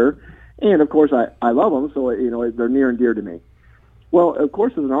get better. And, of course, I love them, so, they're near and dear to me. Well, of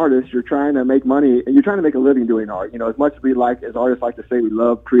course, as an artist, you're trying to make money, and you're trying to make a living doing art. As much as artists like to say we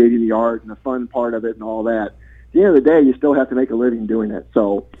love creating the art and the fun part of it and all that, at the end of the day, you still have to make a living doing it.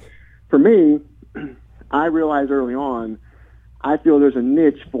 So for me, I realized early on, I feel there's a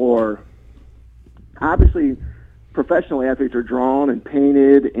niche for, obviously, professional athletes are drawn and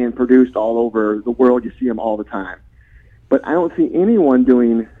painted and produced all over the world. You see them all the time. But I don't see anyone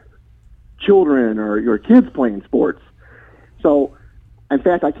doing children or your kids playing sports. So, in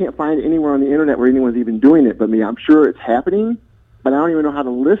fact, I can't find anywhere on the internet where anyone's even doing it but me. I'm sure it's happening, but I don't even know how to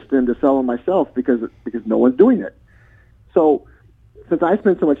list them to sell them myself because no one's doing it. So, since I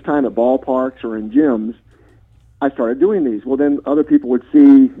spend so much time at ballparks or in gyms, I started doing these. Well, then other people would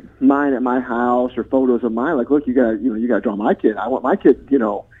see mine at my house or photos of mine. Like, look, you got to draw my kid. I want my kid,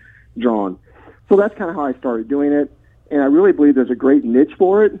 drawn. So that's kind of how I started doing it. And I really believe there's a great niche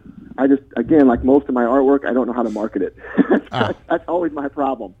for it. I just, again, like most of my artwork, I don't know how to market it. That's always my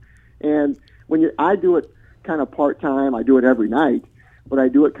problem. And I do it kind of part-time. I do it every night, but I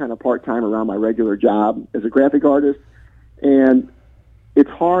do it kind of part-time around my regular job as a graphic artist. And it's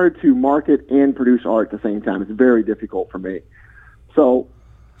hard to market and produce art at the same time. It's very difficult for me. So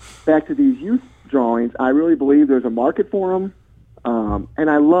back to these youth drawings, I really believe there's a market for them. And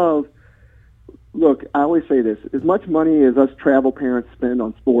I love, look, I always say this, as much money as us travel parents spend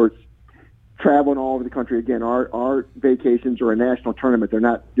on sports, traveling all over the country, again, our vacations are a national tournament. They're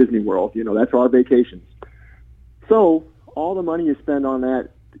not Disney World. That's our vacations. So all the money you spend on that,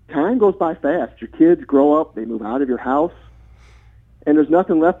 time goes by fast. Your kids grow up, they move out of your house, and there's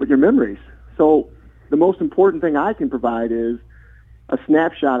nothing left but your memories. So the most important thing I can provide is a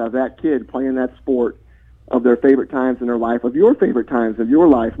snapshot of that kid playing that sport, of their favorite times in their life, of your favorite times of your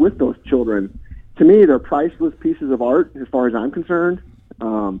life with those children. To me, they're priceless pieces of art as far as I'm concerned.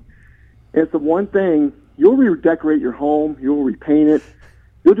 It's the one thing, you'll redecorate your home, you'll repaint it,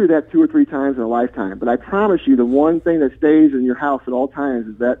 you'll do that 2 or 3 times in a lifetime. But I promise you, the one thing that stays in your house at all times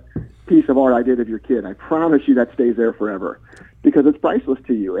is that piece of art I did of your kid. I promise you that stays there forever because it's priceless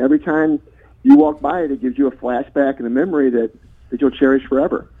to you. Every time you walk by it, it gives you a flashback and a memory that you'll cherish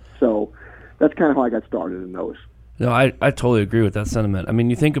forever. So that's kind of how I got started in those. No, I totally agree with that sentiment. I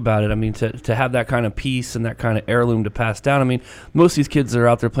mean, you think about it. I mean, to have that kind of piece and that kind of heirloom to pass down. I mean, most of these kids that are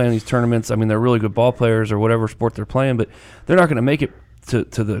out there playing these tournaments, I mean, they're really good ball players or whatever sport they're playing, but they're not going to make it to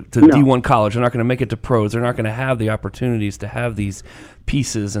D1 college. They're not going to make it to pros. They're not going to have the opportunities to have these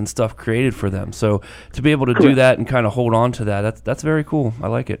pieces and stuff created for them. So to be able to do that and kind of hold on to that, that's very cool. I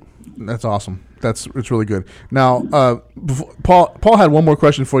like it. That's awesome. It's really good. Now, Paul had one more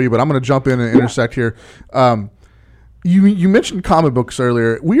question for you, but I'm going to jump in and intersect here. You mentioned comic books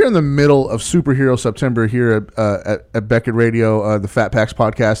earlier. We are in the middle of Superhero September here at Beckett Radio, the Fat Packs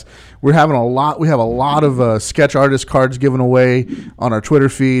podcast. We have a lot of sketch artist cards given away on our Twitter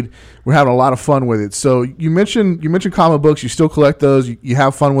feed. We're having a lot of fun with it. So you mentioned comic books. You still collect those. You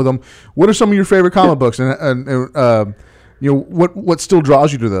have fun with them. What are some of your favorite comic books? And what still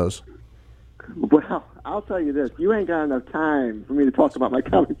draws you to those? Well, I'll tell you this: you ain't got enough time for me to talk about my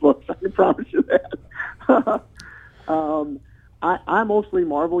comic books. I can promise you that. I'm mostly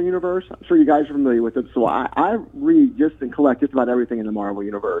Marvel Universe. I'm sure you guys are familiar with it. So I read and collect just about everything in the Marvel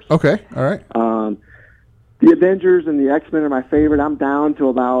Universe. Okay, all right. The Avengers and the X-Men are my favorite. I'm down to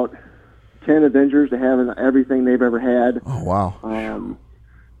about 10 Avengers to having everything they've ever had. Oh, wow.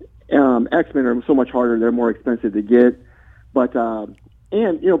 X-Men are so much harder. They're more expensive to get. But,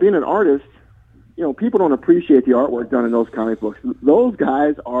 being an artist, people don't appreciate the artwork done in those comic books. Those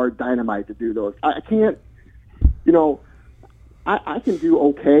guys are dynamite to do those. I can't, I can do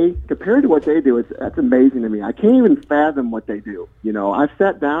okay compared to what they do. That's amazing to me. I can't even fathom what they do. I've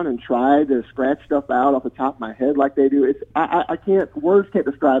sat down and tried to scratch stuff out off the top of my head like they do. I can't. Words can't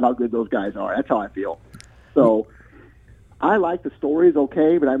describe how good those guys are. That's how I feel. So I like the stories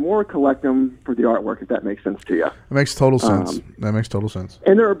okay, but I more collect them for the artwork. If that makes sense to you. That makes total sense. That makes total sense.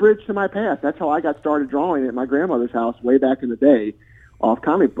 And they're a bridge to my past. That's how I got started drawing at my grandmother's house way back in the day, off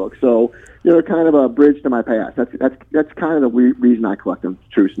comic books. So they're kind of a bridge to my past. That's kind of the reason I collect them.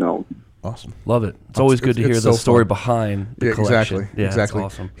 Truth known. Awesome. Love it. It's always good to hear the story behind the collection. Exactly. Yeah, exactly.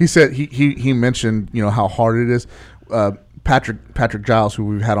 It's awesome. He said he mentioned how hard it is. Patrick Giles, who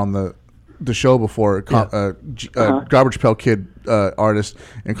we've had on the show before, Garbage Pail Kid artist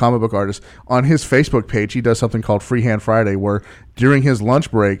and comic book artist, on his Facebook page, he does something called Freehand Friday, where during his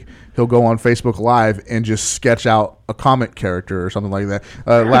lunch break, he'll go on Facebook Live and just sketch out a comic character or something like that.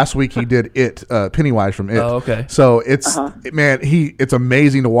 Last week he did Pennywise from It. Oh, okay. So it's it's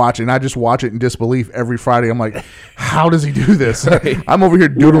amazing to watch, and I just watch it in disbelief every Friday. I'm like, how does he do this? Right. I'm over here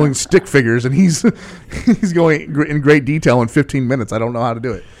doodling stick figures, and he's going in great detail in 15 minutes. I don't know how to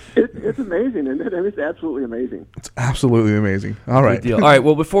do it. It's amazing, and it's absolutely amazing. It's absolutely amazing. All right. Good deal. All right.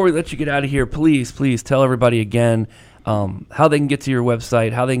 Well, before we let you get out of here, please tell everybody again how they can get to your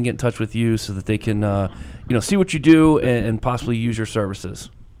website, how they can get in touch with you, so that they can see what you do and possibly use your services.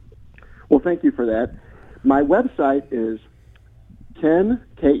 Well, thank you for that. My website is Ken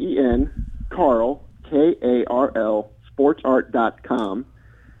Carl Karl sportsart.com,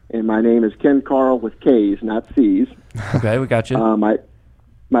 and my name is Ken Carl with K's, not C's. Okay, we got you.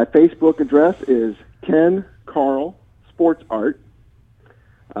 My Facebook address is Ken Carl Sports Art.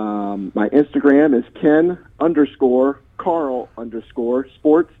 My Instagram is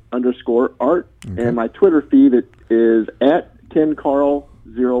Ken_Carl_sports_art. Okay. And my Twitter feed is at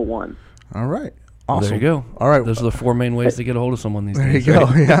KenCarl01. All right. Awesome. Well, there you go. All right. Those are the 4 main ways to get a hold of someone these days. There you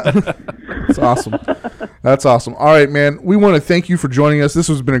go. Yeah. That's awesome. That's awesome. All right, man. We want to thank you for joining us. This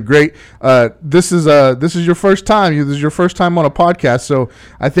has been a great. This is your first time. This is your first time on a podcast, so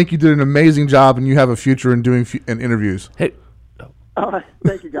I think you did an amazing job, and you have a future in doing interviews. Hey. All right.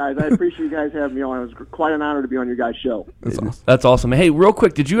 Thank you, guys. I appreciate you guys having me on. It was quite an honor to be on your guys' show. That's awesome. Hey, real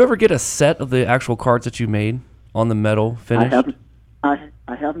quick, did you ever get a set of the actual cards that you made on the metal finish?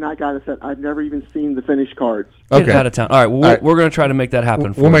 I have not got a set. I've never even seen the finished cards. Get out of town. All right, well, we're going to try to make that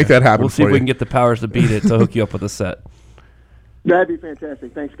happen for you. We'll make that happen. We'll see if we can get the powers to beat it to hook you up with a set. That'd be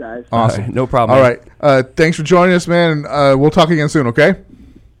fantastic. Thanks, guys. Awesome. Right, no problem. All right. Thanks for joining us, man. We'll talk again soon, okay?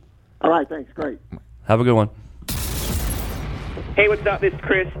 All right. Thanks. Great. Have a good one. Hey, what's up? This is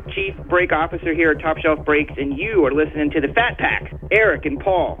Chris, Chief Break Officer here at Top Shelf Breaks, and you are listening to the Fat Pack, Eric and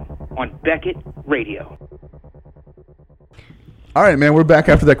Paul, on Beckett Radio. All right, man, we're back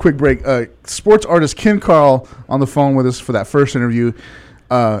after that quick break. Sports artist Ken Carl on the phone with us for that first interview.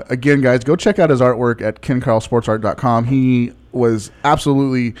 Again, guys, go check out his artwork at KenCarlSportsArt.com. He was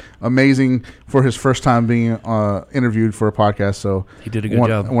absolutely amazing for his first time being interviewed for a podcast. So he did a good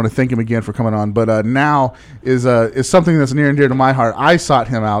job. I want to thank him again for coming on. But now is something that's near and dear to my heart. I sought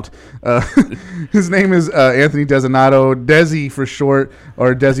him out. His name is Anthony Desinato, Desi for short,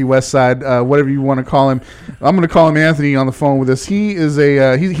 or Desi Westside, whatever you want to call him. I'm going to call him Anthony on the phone with us. He is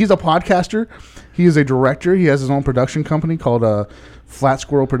he's a podcaster. He is a director. He has his own production company called Flat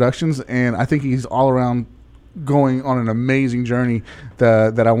Squirrel Productions, and I think he's all around going on an amazing journey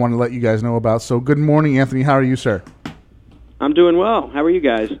that I want to let you guys know about. So good morning, Anthony. How are you, sir? I'm doing well. How are you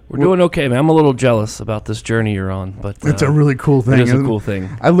guys? We're doing okay, man. I'm a little jealous about this journey you're on, but it's a really cool thing. It is a cool thing.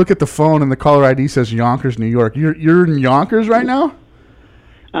 I look at the phone and the caller ID says Yonkers, New York. You're in Yonkers right now?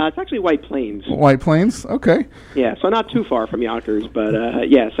 It's actually White Plains. White Plains? Okay. Yeah, so not too far from Yonkers, but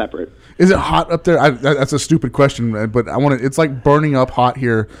yeah, separate. Is it hot up there? That's a stupid question, but I want to. It's like burning up hot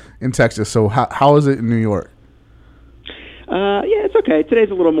here in Texas. So how is it in New York? Yeah, it's okay. Today's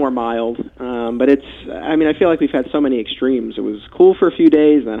a little more mild, but I feel like we've had so many extremes. It was cool for a few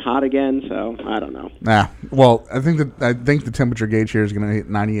days, and then hot again, so I don't know. Well, I think the temperature gauge here is going to hit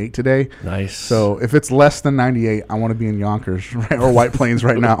 98 today. Nice. So if it's less than 98, I want to be in Yonkers or White Plains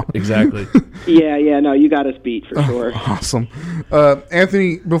right now. Exactly. Yeah, no, you got us beat for sure. Awesome.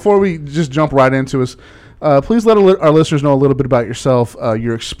 Anthony, before we just jump right into us, please let our listeners know a little bit about yourself,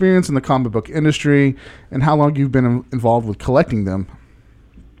 your experience in the comic book industry, and how long you've been involved with collecting them.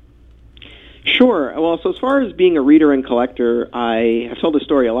 Sure. Well, so as far as being a reader and collector, I've told this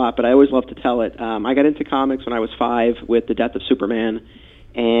story a lot, but I always love to tell it. I got into comics when I was 5 with the death of Superman,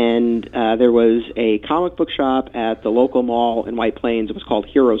 and there was a comic book shop at the local mall in White Plains. It was called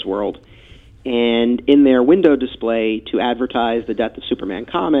Heroes World. And in their window display to advertise the Death of Superman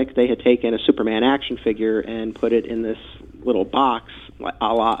comic, they had taken a Superman action figure and put it in this little box,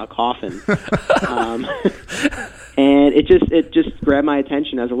 a la a coffin. And it just grabbed my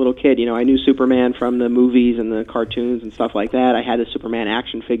attention as a little kid. You know, I knew Superman from the movies and the cartoons and stuff like that. I had a Superman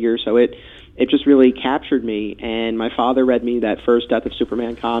action figure, so it just really captured me. And my father read me that first Death of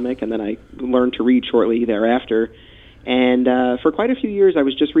Superman comic, and then I learned to read shortly thereafter. And for quite a few years, I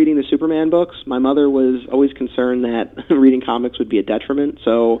was just reading the Superman books. My mother was always concerned that reading comics would be a detriment,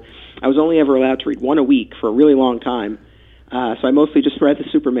 so I was only ever allowed to read one a week for a really long time. So I mostly just read the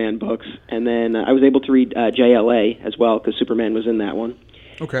Superman books, and then I was able to read JLA as well, because Superman was in that one.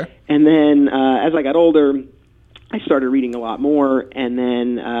 Okay. And then as I got older, I started reading a lot more, and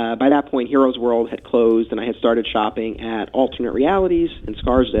then by that point, Heroes World had closed, and I had started shopping at Alternate Realities in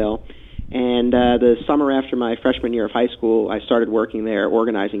Scarsdale. And the summer after my freshman year of high school, I started working there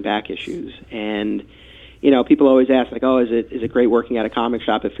organizing back issues. And, you know, people always ask, like, oh, is it great working at a comic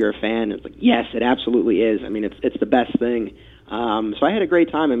shop if you're a fan? And it's like, yes, it absolutely is. I mean, it's the best thing. So I had a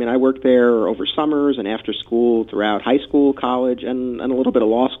great time. I mean, I worked there over summers and after school throughout high school, college, and a little bit of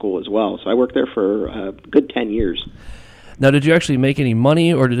law school as well. So I worked there for a good 10 years. Now, did you actually make any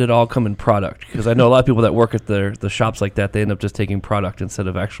money, or did it all come in product? Because I know a lot of people that work at the shops like that, they end up just taking product instead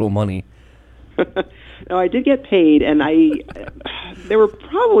of actual money. No, I did get paid, and there were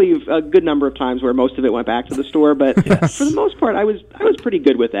probably a good number of times where most of it went back to the store, but yes. For the most part, I was pretty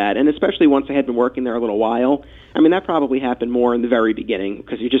good with that, and especially once I had been working there a little while. I mean, that probably happened more in the very beginning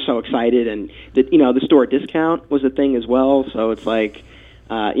because you're just so excited, and the store discount was a thing as well, so it's like,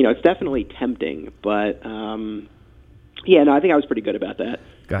 it's definitely tempting, but yeah, no, I think I was pretty good about that.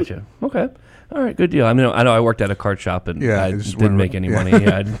 Gotcha. Okay. All right, good deal. I mean, I know I worked at a card shop and I didn't make any money.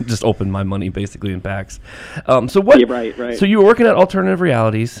 Yeah, I just opened my money basically in packs. So what? Yeah, right. So you were working at Alternative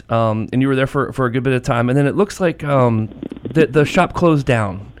Realities, and you were there for a good bit of time, and then it looks like the shop closed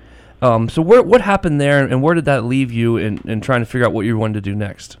down. So what happened there, and where did that leave you in trying to figure out what you wanted to do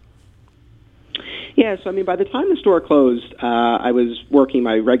next? Yeah, so I mean, by the time the store closed, I was working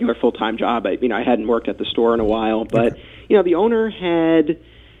my regular full-time job. I hadn't worked at the store in a while, but the owner had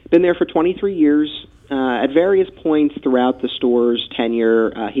been there for 23 years. At various points throughout the store's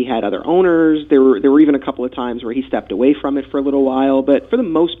tenure, he had other owners. There were even a couple of times where he stepped away from it for a little while, but for the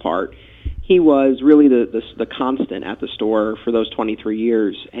most part, he was really the constant at the store for those 23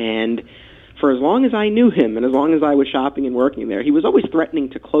 years. And for as long as I knew him and as long as I was shopping and working there, he was always threatening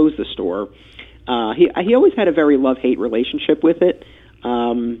to close the store. He always had a very love-hate relationship with it.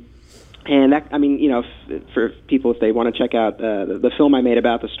 And that, I mean, for people, if they want to check out the film I made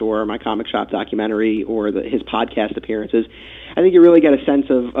about the store, my comic shop documentary, or his podcast appearances, I think you really get a sense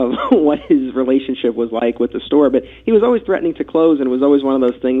of what his relationship was like with the store. But he was always threatening to close, and it was always one of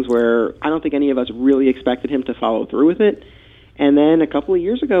those things where I don't think any of us really expected him to follow through with it. And then a couple of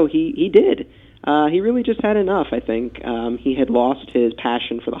years ago, he did. He really just had enough, I think. He had lost his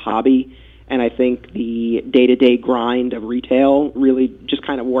passion for the hobby, And I think the day-to-day grind of retail really just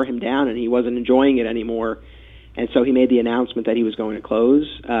kind of wore him down, and he wasn't enjoying it anymore. And so he made the announcement that he was going to close.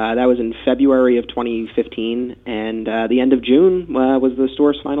 That was in February of 2015, and the end of June was the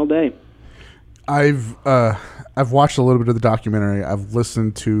store's final day. I've watched a little bit of the documentary. I've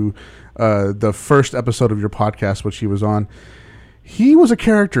listened to the first episode of your podcast, which he was on. He was a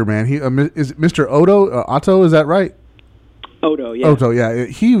character, man. He is Mr. Otto. Is that right? Odo, yeah. Odo, yeah.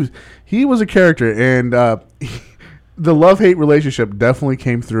 He was a character, and the love-hate relationship definitely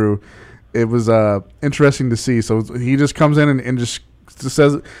came through. It was interesting to see. So he just comes in and just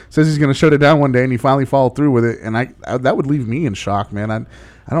says he's going to shut it down one day, and he finally followed through with it. And I that would leave me in shock, man.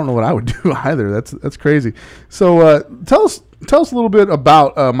 I don't know what I would do either. That's crazy. So tell us a little bit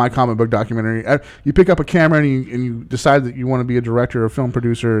about My Comic Book Documentary. You pick up a camera and you decide that you want to be a director or film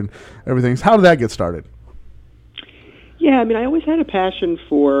producer and everything. How did that get started? Yeah, I mean, I always had a passion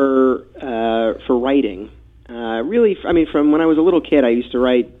for writing. Really, I mean, from when I was a little kid, I used to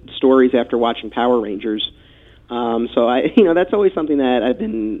write stories after watching Power Rangers. So that's always something that I've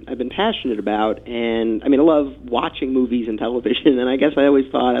been passionate about. And I mean, I love watching movies and television, and I guess I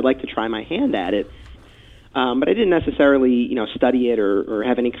always thought I'd like to try my hand at it. But I didn't necessarily, study it or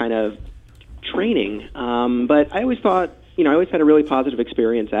have any kind of training. But I always thought, I always had a really positive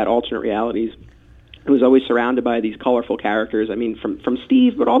experience at Alternate Realities. I was always surrounded by these colorful characters. I mean, from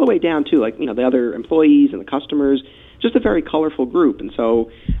Steve, but all the way down to the other employees and the customers. Just a very colorful group, and so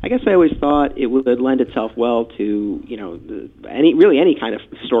I guess I always thought it would lend itself well to any kind of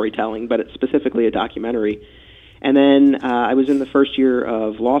storytelling, but specifically a documentary. And then I was in the first year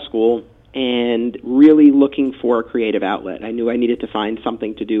of law school and really looking for a creative outlet. I knew I needed to find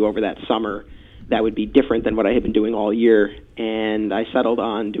something to do over that summer that would be different than what I had been doing all year, and I settled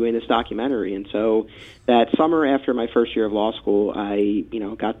on doing this documentary. And so that summer after my first year of law school, I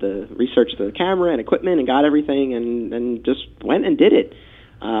got the research the camera and equipment and got everything and just went and did it.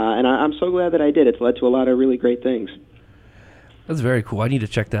 And I'm so glad that I did. It's led to a lot of really great things. That's very cool. I need to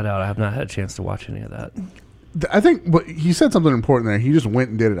check that out. I have not had a chance to watch any of that. I think he said something important there. He just went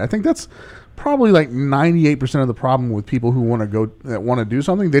and did it. I think that's probably like 98% of the problem with people who want to do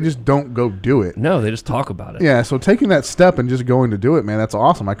something. They just don't go do it. No, they just talk about it. Yeah, so taking that step and just going to do it, man, that's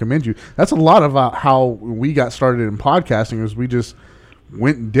awesome. I commend you. That's a lot of how we got started in podcasting, was we just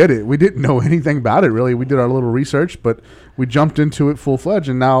went and did it. We didn't know anything about it, really. We did our little research, but we jumped into it full-fledged,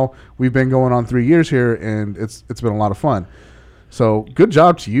 and now we've been going on 3 years here, and it's been a lot of fun. So good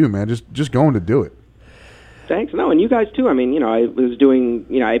job to you, man, just going to do it. Thanks. No, and you guys too. I mean, I was doing,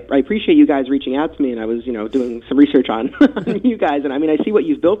 I appreciate you guys reaching out to me, and I was, doing some research on you guys, and I mean, I see what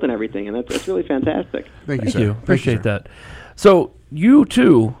you've built and everything, and that's really fantastic. Thank you, sir. you. Appreciate that. So you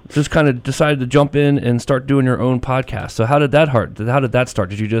too just kind of decided to jump in and start doing your own podcast. So how did that start?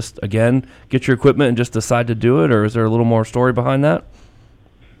 Did you just again get your equipment and just decide to do it, or is there a little more story behind that?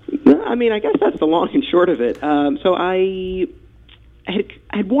 I mean, I guess that's the long and short of it. So I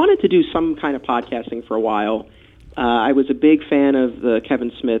had wanted to do some kind of podcasting for a while. I was a big fan of the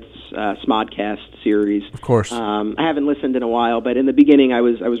Kevin Smith's Smodcast series. Of course. I haven't listened in a while, but in the beginning I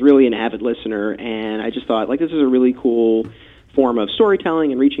was really an avid listener, and I just thought, this is a really cool form of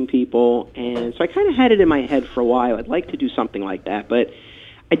storytelling and reaching people. And so I kind of had it in my head for a while. I'd like to do something like that, but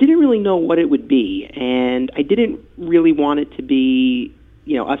I didn't really know what it would be, and I didn't really want it to be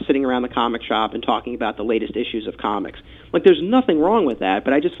us sitting around the comic shop and talking about the latest issues of comics. There's nothing wrong with that,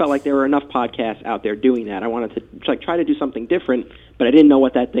 but I just felt like there were enough podcasts out there doing that. I wanted to try to do something different, but I didn't know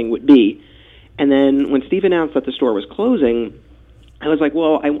what that thing would be. And then when Steve announced that the store was closing, I was like,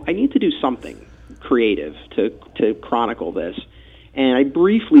 well, I need to do something creative to chronicle this. And I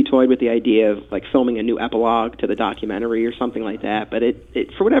briefly toyed with the idea of filming a new epilogue to the documentary or something like that, but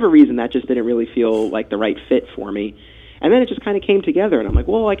it for whatever reason, that just didn't really feel like the right fit for me. And then it just kind of came together, and I'm like,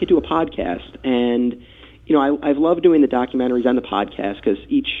 well, I could do a podcast. And, I've loved doing the documentaries and the podcast because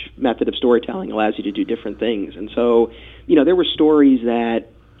each method of storytelling allows you to do different things. And so, there were stories that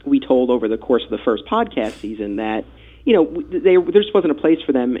we told over the course of the first podcast season that, there just wasn't a place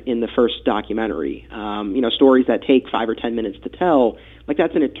for them in the first documentary. Stories that take 5 or 10 minutes to tell,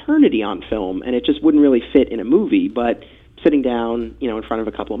 that's an eternity on film, and it just wouldn't really fit in a movie. But sitting down, in front of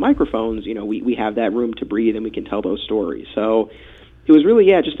a couple of microphones, we have that room to breathe and we can tell those stories. So it was really,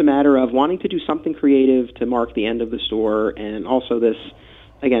 just a matter of wanting to do something creative to mark the end of the store, and also this,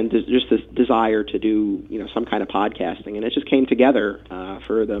 again, just this desire to do, some kind of podcasting. And it just came together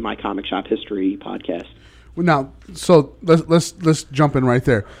for the My Comic Shop History podcast. Well, now, so let's jump in right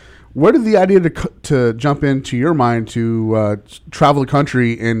there. Where did the idea to jump into your mind to travel the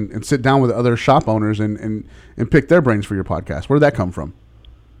country and sit down with other shop owners and pick their brains for your podcast? Where did that come from?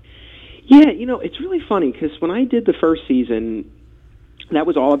 Yeah, it's really funny because when I did the first season, that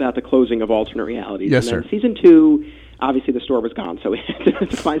was all about the closing of Alternate Realities. Yes, and then sir. Season 2, obviously the store was gone, so we had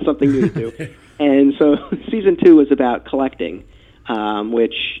to find something new to do. And so Season 2 was about collecting,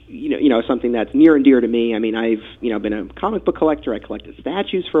 which, is something that's near and dear to me. I mean, I've, been a comic book collector. I collected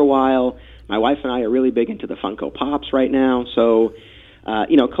statues for a while. My wife and I are really big into the Funko Pops right now. So,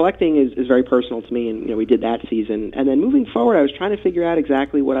 collecting is very personal to me, and, we did that season. And then moving forward, I was trying to figure out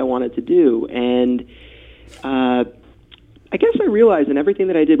exactly what I wanted to do. And I guess I realized in everything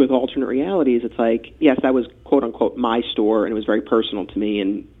that I did with Alternate Realities, it's like, yes, that was quote-unquote my store, and it was very personal to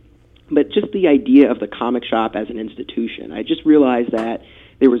me. But just the idea of the comic shop as an institution, I just realized that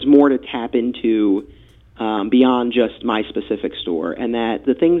there was more to tap into beyond just my specific store, and that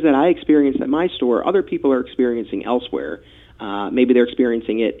the things that I experienced at my store, other people are experiencing elsewhere. Maybe they're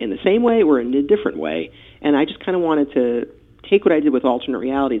experiencing it in the same way or in a different way. And I just kind of wanted to take what I did with Alternate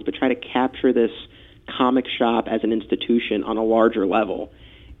Realities, but try to capture this comic shop as an institution on a larger level.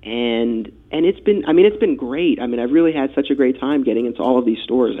 And it's been great. I mean, I've really had such a great time getting into all of these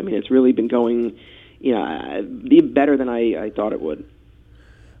stores. I mean, it's really been going, better than I thought it would.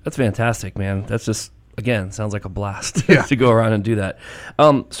 That's fantastic, man. That's just, again, sounds like a blast Yeah. to go around and do that.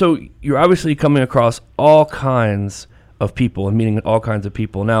 So you're obviously coming across all kinds of people and meeting all kinds of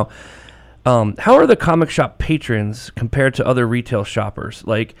people. Now, how are the comic shop patrons compared to other retail shoppers?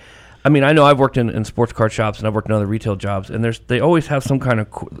 Like, I mean, I know I've worked in sports card shops and I've worked in other retail jobs, and they always have some kind of,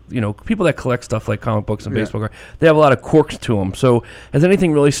 people that collect stuff like comic books and baseball cards, they have a lot of quirks to them. So has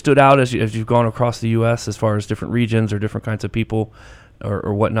anything really stood out as you've gone across the U.S. as far as different regions or different kinds of people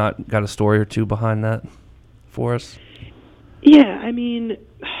or whatnot? Got a story or two behind that for us? Yeah, I mean,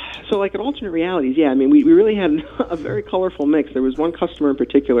 so like at Alternate Realities, yeah, I mean, we really had a very colorful mix. There was one customer in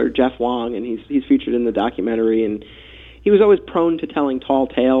particular, Jeff Wong, and he's featured in the documentary, and he was always prone to telling tall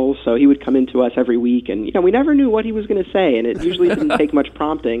tales, so he would come into us every week, and we never knew what he was going to say, and it usually didn't take much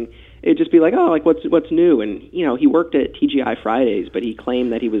prompting. It'd just be like, oh, like what's new? And he worked at TGI Fridays, but he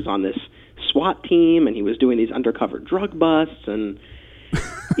claimed that he was on this SWAT team, and he was doing these undercover drug busts, and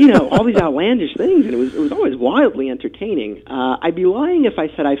all these outlandish things, and it was always wildly entertaining. I'd be lying if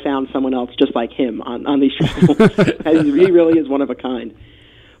I said I found someone else just like him on these shows. He really is one of a kind.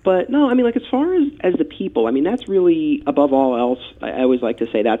 But no, I mean, like as far as the people, I mean, that's really above all else. I always like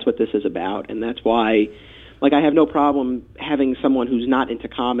to say that's what this is about, and that's why, like, I have no problem having someone who's not into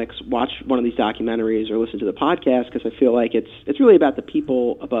comics watch one of these documentaries or listen to the podcast, because I feel like it's really about the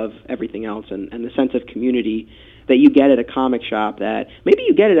people above everything else, and the sense of community that you get at a comic shop that maybe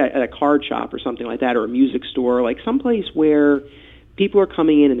you get it at a card shop or something like that, or a music store, like someplace where people are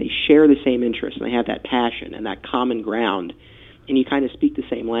coming in and they share the same interests and they have that passion and that common ground, and you kind of speak the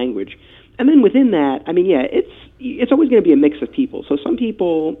same language. And then within that, I mean, yeah, it's always going to be a mix of people. So some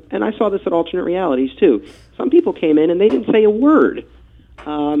people, and I saw this at Alternate Realities too, some people came in and they didn't say a word.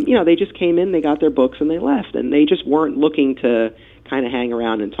 They just came in, they got their books, and they left, and they just weren't looking to kind of hang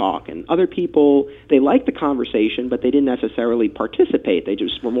around and talk. And other people, they liked the conversation, but they didn't necessarily participate. They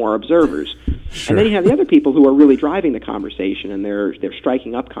just were more observers. Sure. And then you have the other people who are really driving the conversation, and they're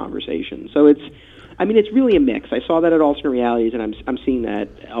striking up conversation. So it's really a mix. I saw that at Alternate Realities, and I'm seeing that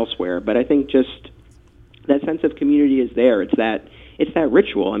elsewhere. But I think just that sense of community is there. It's that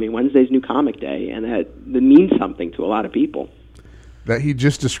ritual. I mean, Wednesday's New Comic Day, and that means something to a lot of people. That he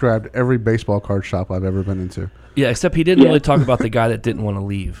just described every baseball card shop I've ever been into. Yeah, except he didn't really talk about the guy that didn't want to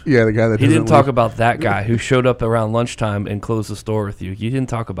leave. Yeah, the guy that he didn't talk leave. about that guy who showed up around lunchtime and closed the store with you. You didn't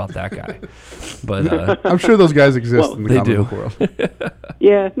talk about that guy. But I'm sure those guys exist in the comic book world.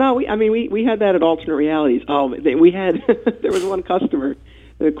 Yeah, no, we had that at Alternate Realities. We had there was one customer.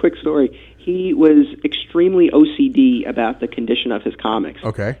 A quick story. He was extremely OCD about the condition of his comics.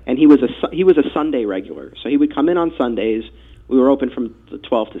 Okay. And he was a Sunday regular, so he would come in on Sundays. We were open from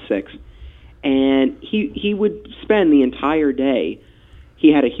 12 to 6. And he would spend the entire day,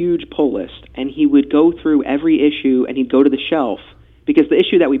 he had a huge pull list, and he would go through every issue, and he'd go to the shelf, because the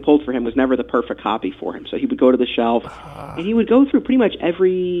issue that we pulled for him was never the perfect copy for him. So he would go to the shelf, and he would go through pretty much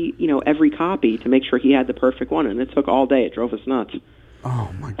every copy to make sure he had the perfect one, and it took all day. It drove us nuts.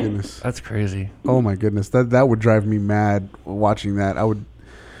 Oh, my goodness. That's crazy. Oh, my goodness. That would drive me mad watching that.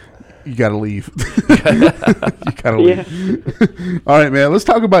 You gotta leave. You gotta leave. All right, man. Let's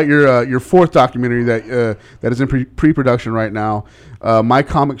talk about your fourth documentary that is in pre-production right now. My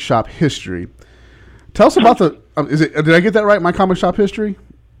Comic Shop History. Tell us about the. Did I get that right? My Comic Shop History.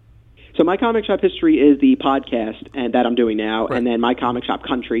 So My Comic Shop History is the podcast and that I'm doing now, right. And then My Comic Shop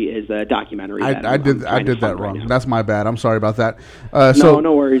Country is the documentary. I did that wrong. Right, that's my bad. I'm sorry about that.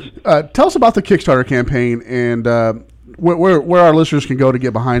 No worries. Tell us about the Kickstarter campaign and where our listeners can go to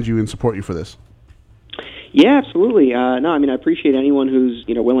get behind you and support you for this. Yeah, absolutely. No, I mean, I appreciate anyone who's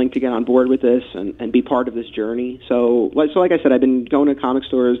willing to get on board with this and be part of this journey. So like I said, I've been going to comic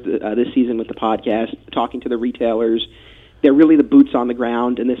stores this season with the podcast, talking to the retailers. They're really the boots on the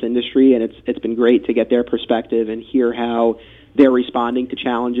ground in this industry, and it's been great to get their perspective and hear how they're responding to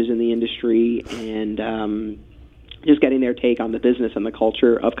challenges in the industry and just getting their take on the business and the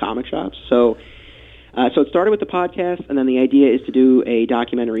culture of comic shops. So it started with the podcast, and then the idea is to do a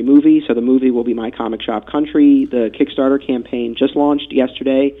documentary movie. So the movie will be My Comic Shop Country. The Kickstarter campaign just launched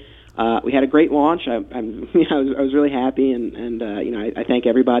yesterday. We had a great launch. I was really happy, and I thank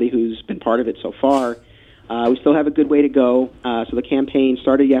everybody who's been part of it so far. We still have a good way to go. So the campaign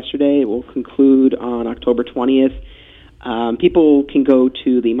started yesterday. It will conclude on October 20th. People can go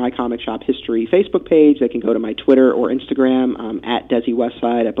to the My Comic Shop History Facebook page. They can go to my Twitter or Instagram at Desi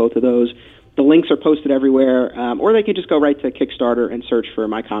Westside at both of those. The links are posted everywhere, or they can just go right to Kickstarter and search for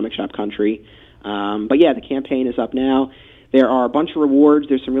My Comic Shop Country. But yeah, the campaign is up now. There are a bunch of rewards.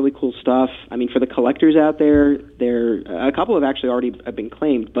 There's some really cool stuff. I mean, for the collectors out there, a couple have actually already been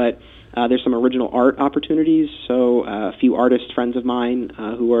claimed, but there's some original art opportunities. So a few artists, friends of mine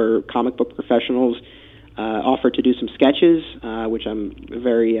who are comic book professionals, offered to do some sketches, which I'm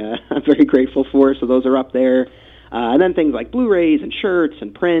very grateful for. So those are up there. And then things like Blu-rays and shirts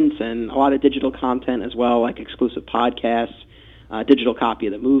and prints and a lot of digital content as well, like exclusive podcasts, digital copy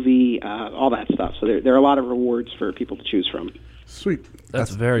of the movie, all that stuff. So there are a lot of rewards for people to choose from. Sweet.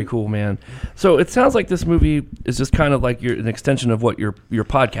 That's very cool, man. So it sounds like this movie is just kind of like an extension of what your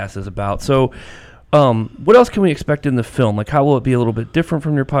podcast is about. So what else can we expect in the film? Like, how will it be a little bit different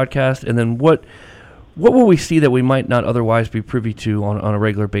from your podcast? And then what will we see that we might not otherwise be privy to on a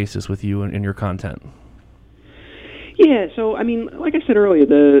regular basis with you and your content? Yeah, so I mean, like I said earlier,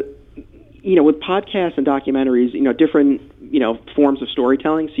 with podcasts and documentaries, different forms of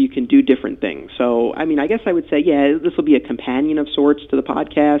storytelling, so you can do different things. So I mean, I guess I would say, yeah, this will be a companion of sorts to the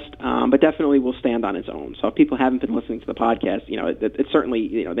podcast, but definitely will stand on its own. So if people haven't been listening to the podcast, it's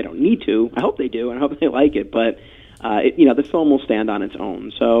certainly they don't need to. I hope they do, and I hope they like it. But the film will stand on its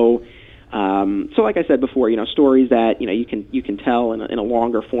own. So. So like I said before, stories that you can tell in a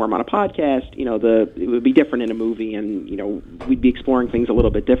longer form on a podcast, it would be different in a movie, and we'd be exploring things a little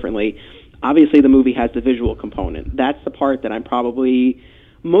bit differently. Obviously, the movie has the visual component. That's the part that I'm probably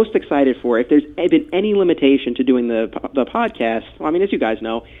most excited for. If there's been any limitation to doing the podcast, well, I mean, as you guys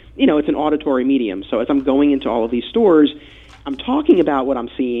know, it's an auditory medium. So as I'm going into all of these stores, I'm talking about what I'm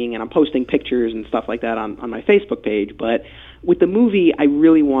seeing, and I'm posting pictures and stuff like that on my Facebook page, but with the movie, I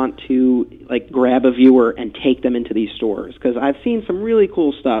really want to grab a viewer and take them into these stores, because I've seen some really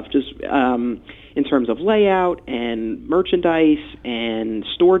cool stuff just in terms of layout and merchandise and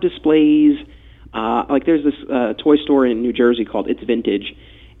store displays. There's this toy store in New Jersey called It's Vintage,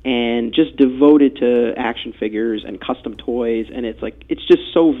 and just devoted to action figures and custom toys, and it's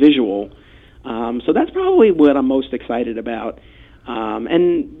just so visual. So that's probably what I'm most excited about.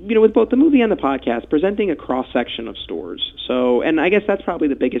 And with both the movie and the podcast, presenting a cross-section of stores. So, and I guess that's probably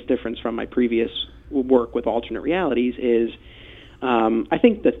the biggest difference from my previous work with alternate realities is I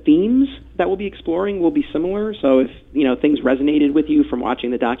think the themes that we'll be exploring will be similar. So if, things resonated with you from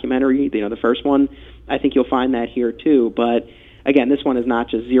watching the documentary, the first one, I think you'll find that here too. But again, this one is not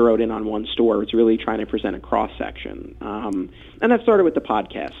just zeroed in on one store. It's really trying to present a cross-section. And that started with the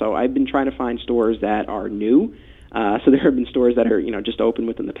podcast. So I've been trying to find stores that are new. So there have been stores that are, just open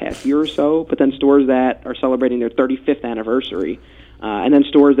within the past year or so, but then stores that are celebrating their 35th anniversary, and then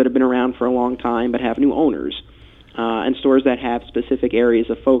stores that have been around for a long time but have new owners, and stores that have specific areas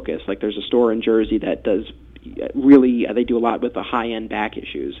of focus. Like there's a store in Jersey that does they do a lot with the high-end back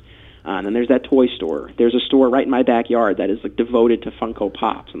issues. And then there's that toy store. There's a store right in my backyard that is devoted to Funko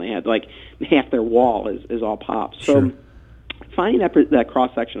Pops, and they have half their wall is all Pops. So Sure. Finding that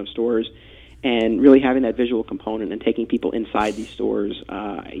cross-section of stores and really having that visual component and taking people inside these stores,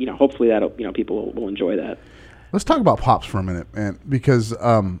 hopefully that people will enjoy that. Let's talk about Pops for a minute, man, because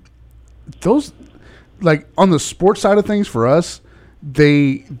those, on the sports side of things for us,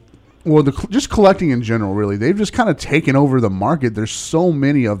 just collecting in general, really, they've just kind of taken over the market. There's so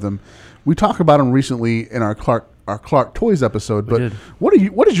many of them. We talked about them recently in our Clark Toys episode, but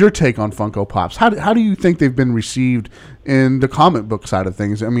what is your take on Funko Pops? How do you think they've been received in the comic book side of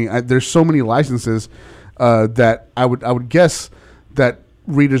things? I mean, there's so many licenses that I would guess that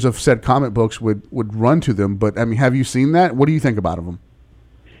readers of said comic books would run to them. But I mean, have you seen that? What do you think about them?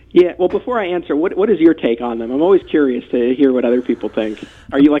 Yeah, well, before I answer, what is your take on them? I'm always curious to hear what other people think.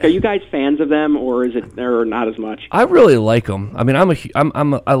 Are you guys fans of them, or is it or not as much? I really like them. I mean, I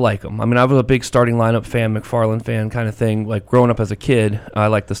like them. I mean, I was a big starting lineup fan, McFarlane fan kind of thing. Like growing up as a kid, I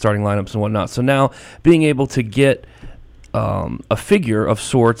liked the starting lineups and whatnot. So now being able to get a figure of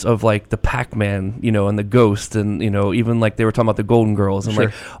sorts of like the Pac-Man, and the Ghost, and even like they were talking about the Golden Girls, and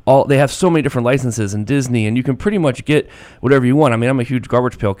like they have so many different licenses in Disney, and you can pretty much get whatever you want. I mean, I'm a huge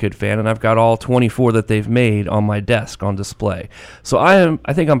Garbage Pail Kid fan, and I've got all 24 that they've made on my desk on display. So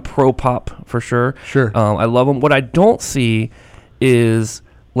I think I'm pro Pop for sure. Sure. I love them. What I don't see is,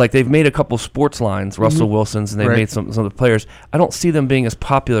 like, they've made a couple sports lines, Russell Wilson's, and they've made some of the players. I don't see them being as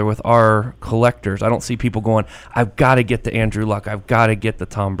popular with our collectors. I don't see people going, I've got to get the Andrew Luck. I've got to get the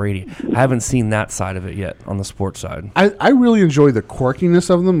Tom Brady. I haven't seen that side of it yet on the sports side. I really enjoy the quirkiness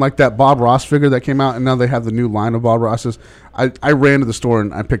of them, like that Bob Ross figure that came out, and now they have the new line of Bob Rosses. I ran to the store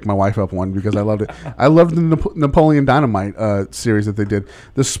and I picked my wife up one because I loved it. I loved the Napoleon Dynamite series that they did.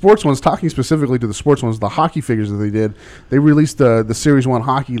 The sports ones, talking specifically to the sports ones, the hockey figures that they did, they released the Series 1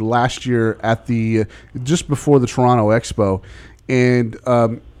 hockey last year at just before the Toronto Expo. And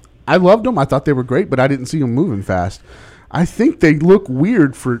I loved them. I thought they were great, but I didn't see them moving fast. I think they look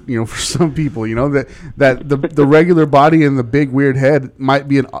weird for some people. That the regular body and the big weird head might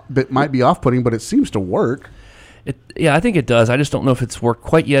be off-putting, but it seems to work. I think it does. I just don't know if it's worked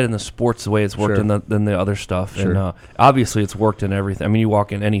quite yet in the sports the way it's worked in the other stuff. Sure. And obviously it's worked in everything. I mean, you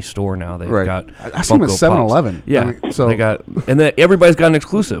walk in any store now, they've got I see them at 7-Eleven. Yeah, they got, and then everybody's got an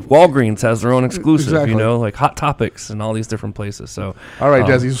exclusive. Walgreens has their own exclusive. Exactly. Like Hot Topics and all these different places. So, all right,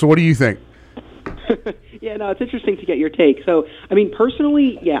 Desi. So, what do you think? Yeah, no, it's interesting to get your take. So, I mean,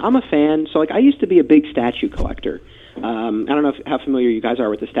 personally, I'm a fan. So, like, I used to be a big statue collector. I don't know how familiar you guys are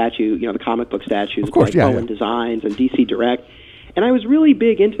with the statue, the comic book statues, of course, Bowen Designs and DC Direct. And I was really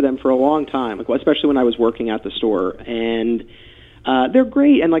big into them for a long time, especially when I was working at the store. And they're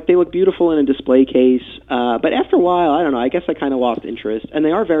great, and they look beautiful in a display case. But after a while, I don't know, I guess I kind of lost interest. And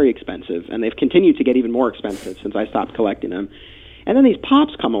they are very expensive, and they've continued to get even more expensive since I stopped collecting them. And then these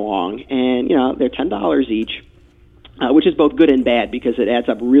Pops come along, and they're $10 each. Which is both good and bad because it adds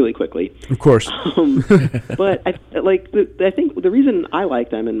up really quickly. Of course. But I think the reason I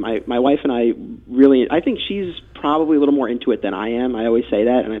like them, and my wife and I think she's probably a little more into it than I am. I always say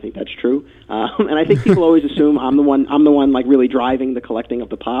that, and I think that's true. And I think people always assume I'm the one really driving the collecting of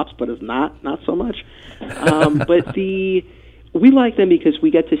the Pops, but it's not so much. But we like them because we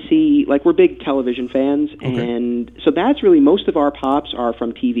get to see, we're big television fans, and so that's really, most of our Pops are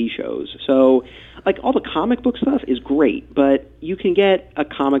from TV shows. So, all the comic book stuff is great, but you can get a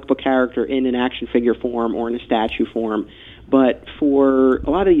comic book character in an action figure form or in a statue form. But for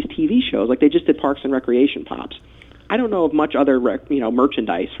a lot of these TV shows, they just did Parks and Recreation Pops. I don't know of much other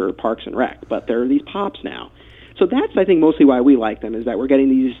merchandise for Parks and Rec, but there are these Pops now. So that's, I think, mostly why we like them, is that we're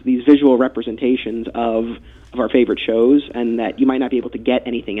getting these visual representations of our favorite shows, and that you might not be able to get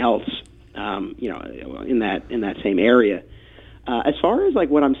anything else, in that same area. As far as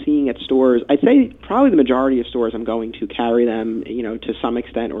what I'm seeing at stores, I'd say probably the majority of stores I'm going to carry them, to some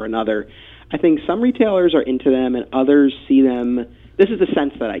extent or another. I think some retailers are into them, and others see them. This is the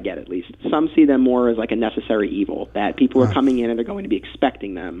sense that I get, at least. Some see them more as a necessary evil, that people are coming in and they're going to be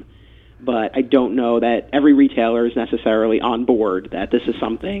expecting them. But I don't know that every retailer is necessarily on board that this is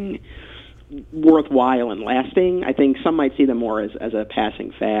something worthwhile and lasting. I think some might see them more as a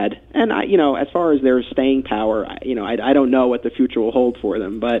passing fad. And as far as their staying power, I don't know what the future will hold for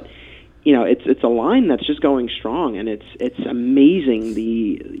them. But it's a line that's just going strong, and it's amazing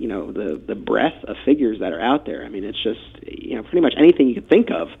the breadth of figures that are out there. I mean, it's just pretty much anything you could think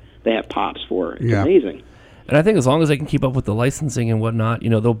of, they have Pops for. It's amazing. And I think as long as they can keep up with the licensing and whatnot,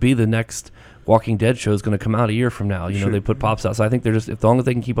 they'll be the next Walking Dead show is going to come out a year from now. They put Pops out. So I think they're just, as long as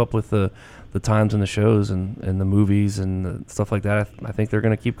they can keep up with the times and the shows and the movies and the stuff like that, I think they're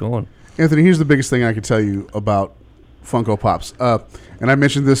going to keep going. Anthony, here's the biggest thing I can tell you about Funko Pops. And I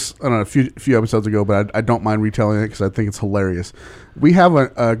mentioned this, I don't know, a few episodes ago, but I don't mind retelling it because I think it's hilarious. We have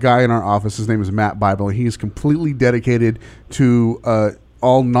a guy in our office. His name is Matt Bible, and he's completely dedicated to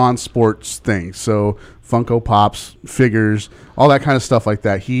all non-sports things. So Funko Pops, figures, all that kind of stuff like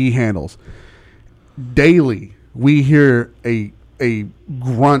that he handles. Daily, we hear a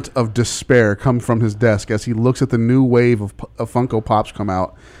grunt of despair come from his desk as he looks at the new wave of Funko Pops come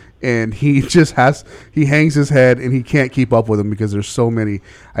out, and he hangs his head and he can't keep up with them because there's so many.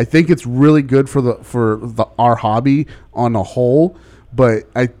 I think it's really good for our hobby on a whole, but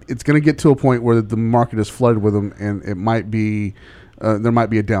it's going to get to a point where the market is flooded with them, and it might be there might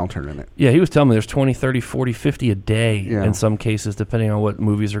be a downturn in it. Yeah, he was telling me there's 20, 30, 40, 50 a day Yeah. in some cases, depending on what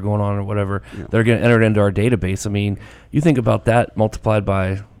movies are going on or whatever. They're getting entered into our database. I mean, you think about that multiplied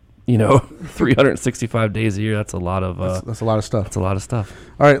by, 365 days a year. That's a lot of. That's a lot of stuff. That's a lot of stuff.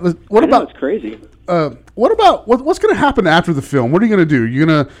 All right, what about? It's crazy. What about what's going to happen after the film? What are you going to do? You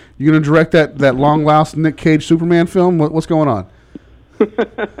gonna direct that long lost Nick Cage Superman film? What's going on?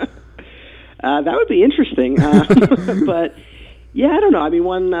 That would be interesting, but yeah, I don't know. I mean,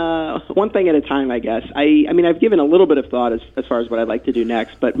 one thing at a time, I guess. I mean, I've given a little bit of thought as far as what I'd like to do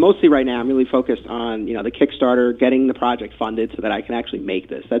next, but mostly right now, I'm really focused on the Kickstarter, getting the project funded so that I can actually make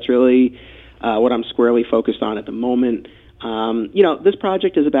this. That's really what I'm squarely focused on at the moment. This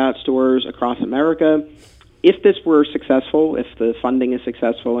project is about stores across America. If this were successful, if the funding is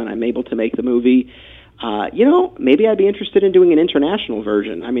successful, and I'm able to make the movie. Maybe I'd be interested in doing an international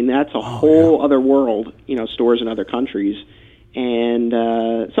version. I mean, that's a whole other world, stores in other countries. And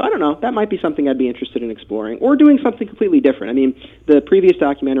so I don't know. That might be something I'd be interested in exploring, or doing something completely different. I mean, the previous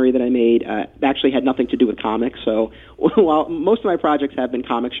documentary that I made actually had nothing to do with comics. So while most of my projects have been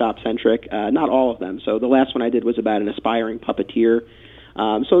comic shop centric, not all of them. So the last one I did was about an aspiring puppeteer.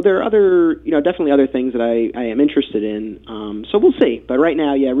 So there are definitely other things that I am interested in. So we'll see. But right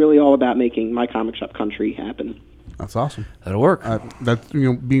now, really all about making My Comic Shop Country happen. That's awesome. That'll work.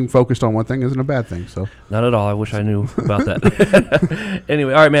 Being focused on one thing isn't a bad thing. So not at all. I wish I knew about that.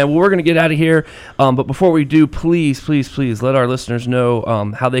 Anyway, all right, man. Well, we're going to get out of here. But before we do, please let our listeners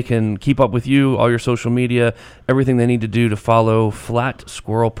know how they can keep up with you, all your social media, everything they need to do to follow Flat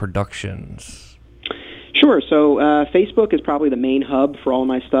Squirrel Productions. Sure. So Facebook is probably the main hub for all of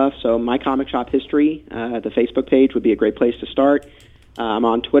my stuff. So My Comic Shop History, the Facebook page would be a great place to start. I'm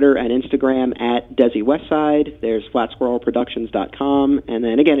on Twitter and Instagram at Desi Westside. There's FlatSquirrelProductions.com. And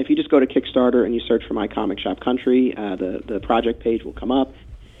then, again, if you just go to Kickstarter and you search for My Comic Shop Country, the project page will come up.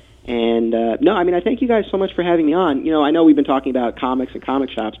 And, I thank you guys so much for having me on. I know we've been talking about comics and comic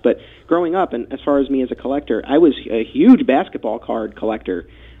shops, but growing up, and as far as me as a collector, I was a huge basketball card collector.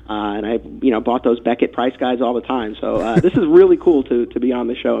 And I, bought those Beckett Price guys all the time. So this is really cool to be on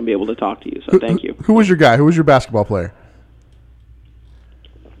the show and be able to talk to you. So thank you. Who was your guy? Who was your basketball player?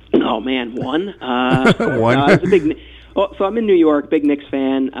 Oh man, one. One. I was a big. So I'm in New York, big Knicks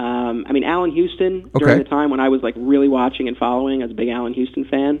fan. Allen Houston during the time when I was really watching and following. I was a big Allen Houston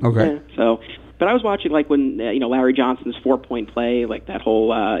fan. Okay. Yeah, but I was watching when Larry Johnson's 4-point play, that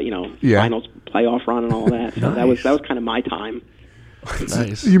whole finals playoff run and all that. So Nice. that was kind of my time.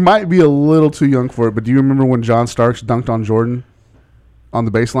 Nice. You might be a little too young for it, but do you remember when John Starks dunked on Jordan on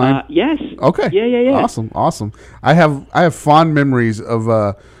the baseline? Yes. Okay. Yeah. Awesome. I have fond memories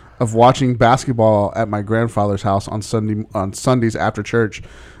of watching basketball at my grandfather's house on Sundays after church.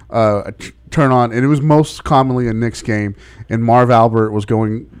 Turn on, and it was most commonly a Knicks game, and Marv Albert was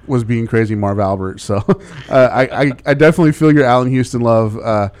being crazy Marv Albert. So I definitely feel your Allen Houston love.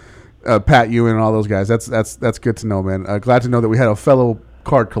 Pat Ewing and all those guys. That's good to know, man. Glad to know that we had a fellow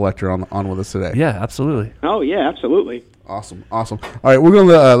card collector on with us today. Yeah, absolutely. Oh yeah, absolutely. Awesome. All right, we're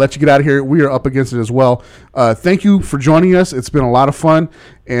gonna let you get out of here. We are up against it as well. Thank you for joining us. It's been a lot of fun,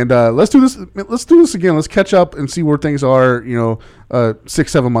 and let's do this. Let's do this again. Let's catch up and see where things are.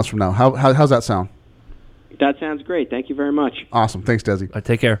 6-7 months from now. How's that sound? That sounds great. Thank you very much. Awesome. Thanks, Desi.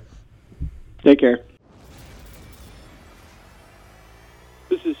 Take care. Take care.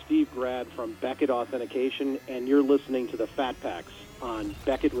 This is Steve Grad from Beckett Authentication, and you're listening to the Fat Packs on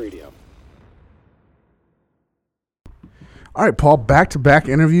Beckett Radio. All right, Paul, back-to-back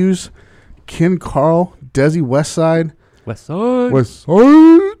interviews. Ken Carl, Desi Westside.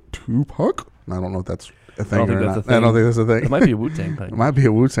 Westside, Tupac. I don't know if that's a thing or not. I don't think that's a thing. It might be a Wu-Tang thing. It might be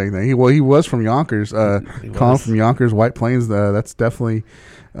a Wu-Tang thing. He was from Yonkers. Calling from Yonkers, White Plains. That's definitely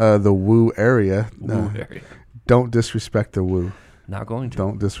the Wu area. Don't disrespect the Wu. Not going to.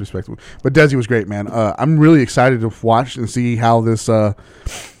 Don't disrespect the Wu. But Desi was great, man. I'm really excited to watch and see how this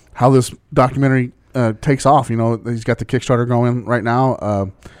documentary takes off. He's got the Kickstarter going right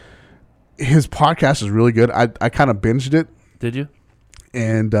now. His podcast is really good. I kind of binged it. Did you?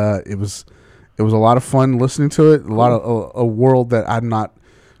 And it was a lot of fun listening to it. A lot of a world that I'm not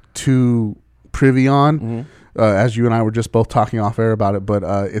too privy on. Mm-hmm. As you and I were just both talking off air about it, but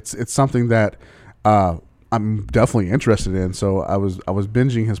it's something that I'm definitely interested in. So I was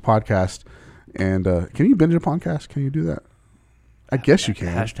binging his podcast. And can you binge a podcast? Can you do that? I guess you can.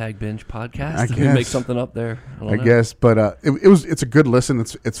 Hashtag binge podcast. I Did guess. we make something up there? I guess, but it's a good listen.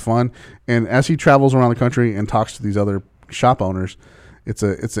 It's fun, and as he travels around the country and talks to these other shop owners, it's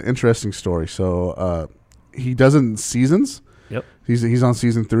an interesting story. So he does it in seasons. Yep. He's on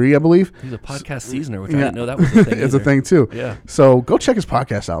season 3, I believe. He's a podcast seasoner, which I didn't know that was a thing. It's a either. thing too. Yeah. So go check his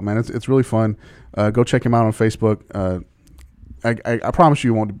podcast out, man. It's really fun. Go check him out on Facebook. I promise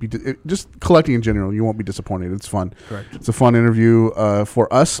you won't be just collecting in general. You won't be disappointed. It's fun. Correct. It's a fun interview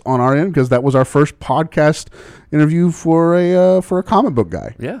for us on our end because that was our first podcast interview for a comic book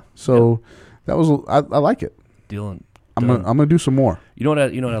guy. Yeah. So that was I like it. Dealing. I'm gonna do some more. You know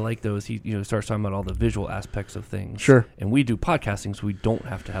what I like though is he starts talking about all the visual aspects of things. Sure. And we do podcasting, so we don't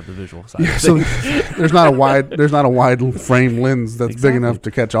have to have the visual side. Yeah, of so things. there's not a wide frame lens that's big enough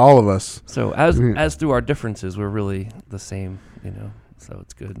to catch all of us. So as through our differences, we're really the same. So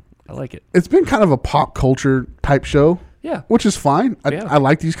it's good. I like it. It's been kind of a pop culture type show. Yeah. Which is fine. Yeah. I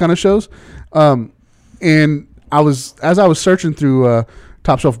like these kind of shows. And as I was searching through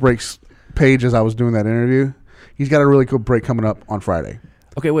Top Shelf Breaks page as I was doing that interview, he's got a really cool break coming up on Friday.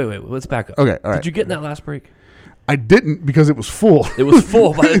 Okay, wait. Let's back up. Okay, all right. Did you get in that last break? I didn't because it was full. It was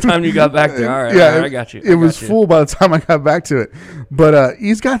full by the time you got back there. All right, yeah, I got you. It was full by the time I got back to it. But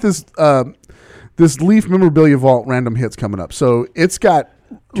he's got this Leaf memorabilia vault random hits coming up. So it's got.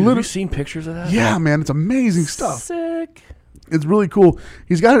 Dude, have you seen pictures of that? Yeah, man, it's amazing stuff. Sick. It's really cool.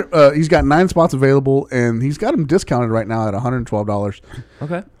 He's got 9 spots available, and he's got them discounted right now at $112.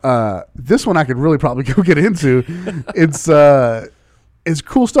 Okay. This one I could really probably go get into. It's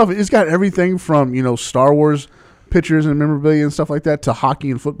cool stuff. It's got everything from Star Wars pictures and memorabilia and stuff like that to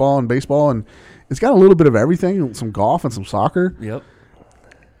hockey and football and baseball, and it's got a little bit of everything. Some golf and some soccer. Yep.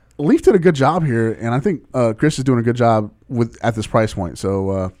 Leaf did a good job here, and I think Chris is doing a good job at this price point.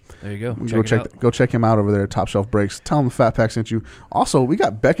 So there you go. Go check him out over there at Top Shelf Breaks. Tell him the Fat Pack sent you. Also, we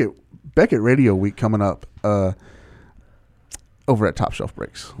got Beckett Radio Week coming up over at Top Shelf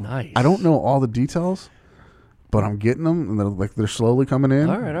Breaks. Nice. I don't know all the details, but I'm getting them, and they're slowly coming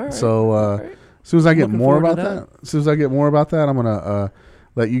in. All right. So as soon as I get more about that, I'm gonna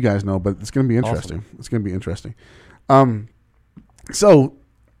let you guys know. But it's gonna be interesting. Awesome. It's gonna be interesting. So.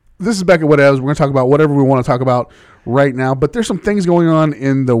 This is Beckett Whatevs. We're going to talk about whatever we want to talk about right now. But there's some things going on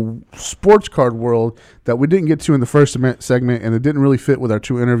in the sports card world that we didn't get to in the first segment, and it didn't really fit with our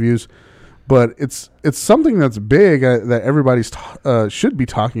 2 interviews. But it's something that's big that everybody's should be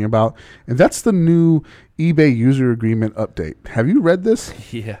talking about, and that's the new eBay user agreement update. Have you read this?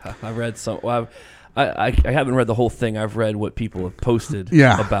 Yeah, I read some. Well, I haven't read the whole thing. I've read what people have posted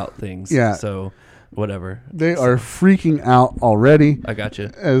about things. Yeah. So whatever. They are freaking out already. I got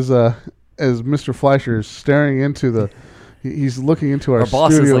you. As Mr. Fleischer is staring into he's looking into our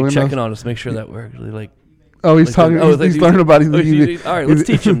boss is studio like windows. checking on us to make sure that we're actually like. Oh, he's talking. He's learning about it. All right, let's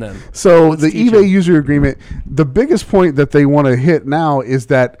teach him then. So the eBay user agreement. The biggest point that they want to hit now is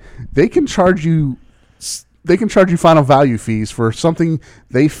that they can charge you final value fees for something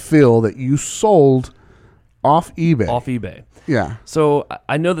they feel that you sold off eBay. Off eBay. Yeah. So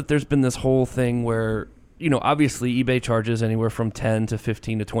I know that there's been this whole thing where, obviously eBay charges anywhere from 10 to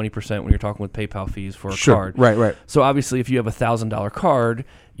 15 to 20% when you're talking with PayPal fees for a card. Right. So obviously if you have a $1,000 card,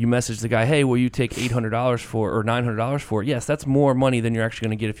 you message the guy, hey, will you take $800 for or $900 for it? Yes, that's more money than you're actually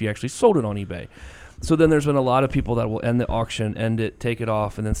going to get if you actually sold it on eBay. So then there's been a lot of people that will end the auction, end it, take it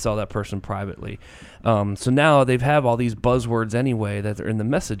off, and then sell that person privately. So now they have all these buzzwords anyway that are in the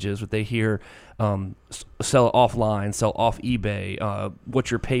messages that they hear, sell offline, sell off eBay,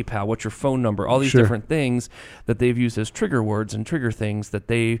 what's your PayPal, what's your phone number, all these different things that they've used as trigger words and trigger things that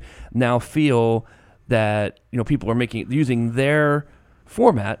they now feel that people are using their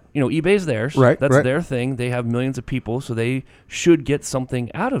format. eBay's theirs. Right. That's their thing. They have millions of people, so they should get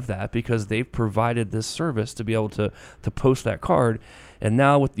something out of that because they've provided this service to be able to post that card. And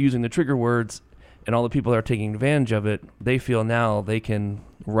now with using the trigger words and all the people that are taking advantage of it, they feel now they can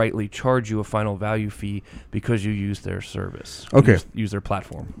rightly charge you a final value fee because you use their service. Okay. Use their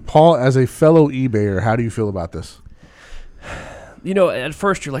platform. Paul, as a fellow eBayer, how do you feel about this? At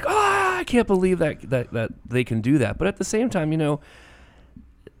first you're like, I can't believe that they can do that. But at the same time,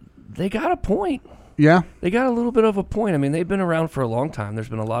 they got a point. Yeah. They got a little bit of a point. I mean, they've been around for a long time. There's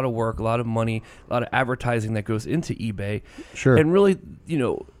been a lot of work, a lot of money, a lot of advertising that goes into eBay. Sure. And really,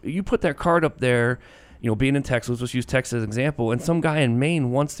 you put that card up there, being in Texas, let's use Texas as an example, and some guy in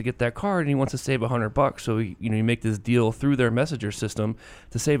Maine wants to get that card and he wants to save $100. So, you make this deal through their messenger system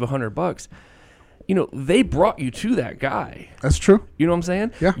to save $100. They brought you to that guy. That's true. You know what I'm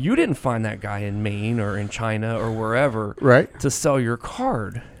saying? Yeah. You didn't find that guy in Maine or in China or wherever to sell your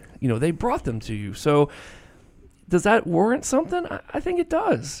card. They brought them to you. So does that warrant something? I think it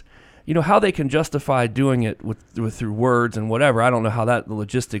does. How they can justify doing it with through words and whatever, I don't know how the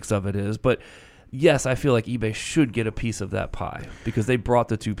logistics of it is, but yes, I feel like eBay should get a piece of that pie because they brought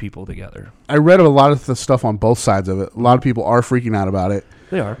the two people together. I read a lot of the stuff on both sides of it. A lot of people are freaking out about it.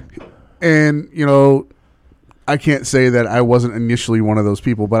 They are. And, I can't say that I wasn't initially one of those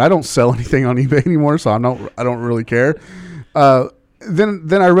people, but I don't sell anything on eBay anymore, so I don't really care.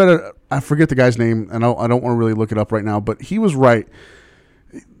 Then I read I forget the guy's name, and I don't want to really look it up right now, but he was right.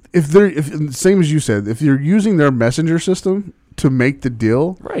 If same as you said, if you're using their messenger system to make the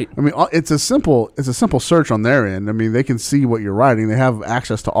deal, right? I mean, it's a simple search on their end. I mean, they can see what you're writing. They have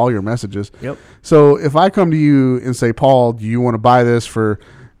access to all your messages. Yep. So if I come to you and say, Paul, do you want to buy this for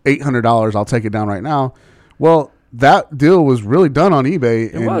 $800? I'll take it down right now. Well, that deal was really done on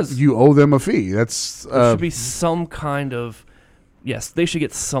eBay, and you owe them a fee. That's there should be some kind of they should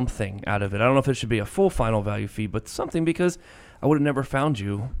get something out of it. I don't know if it should be a full final value fee, but something, because I would have never found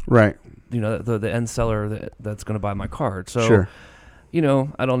you, right? The end seller that's going to buy my card. So, sure.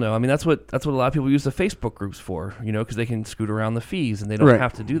 I don't know. I mean, that's what a lot of people use the Facebook groups for. Because they can scoot around the fees and they don't right.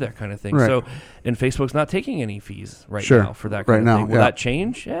 have to do that kind of thing. Right. So, and Facebook's not taking any fees sure. now for that kind of thing. Will that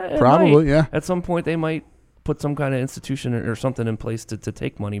change? Yeah, probably. Yeah. At some point, they might put some kind of institution or something in place to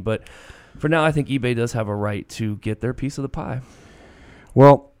take money. But for now, I think eBay does have a right to get their piece of the pie.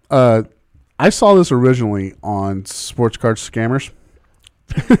 Well, I saw this originally on Sports Card Scammers.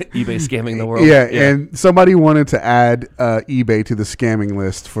 eBay scamming the world. Yeah, and somebody wanted to add eBay to the scamming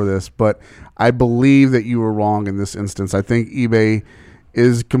list for this, but I believe that you were wrong in this instance. I think eBay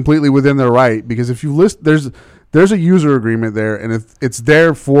is completely within their right, because if you list, there's a user agreement there, and it's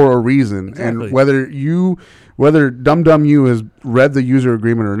there for a reason. Exactly. And whether Dum You has read the user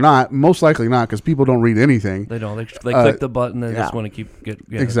agreement or not, most likely not, because people don't read anything. They don't. They click the button and just want to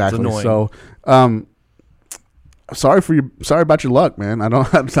exactly. It's annoying. So, sorry about your luck, man. I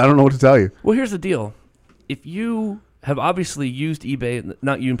don't know what to tell you. Well, here's the deal: if you have obviously used eBay,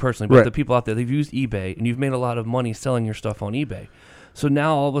 not you personally, but right. the people out there, they've used eBay, and you've made a lot of money selling your stuff on eBay. So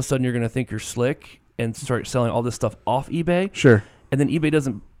now all of a sudden you're going to think you're slick and start selling all this stuff off eBay. Sure. And then eBay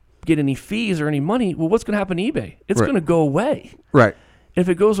doesn't get any fees or any money. Well, what's going to happen to eBay? It's right. going to go away. Right. And if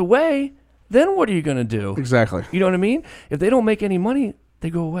it goes away, then what are you going to do? Exactly. You know what I mean? If they don't make any money, they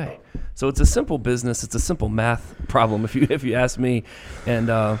go away. So it's a simple business. It's a simple math problem, if you ask me. And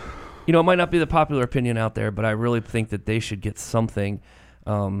it might not be the popular opinion out there, but I really think that they should get something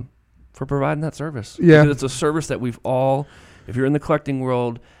for providing that service. Yeah. Because it's a service that we've all, if you're in the collecting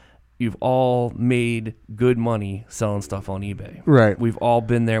world, you've all made good money selling stuff on eBay. Right. We've all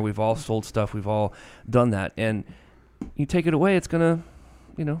been there. We've all sold stuff. We've all done that. And you take it away, it's going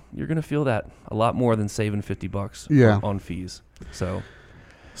to, you're going to feel that a lot more than saving $50 on fees. So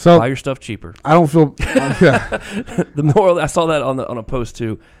buy your stuff cheaper. I don't feel, yeah. The moral, I saw that on a post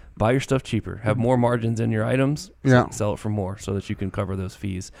too. Buy your stuff cheaper. Have more margins in your items. Yeah. Sell it for more so that you can cover those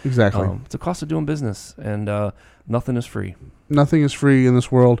fees. Exactly. It's a cost of doing business, and nothing is free. Nothing is free in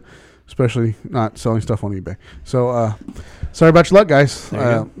this world, especially not selling stuff on eBay. So, sorry about your luck, guys.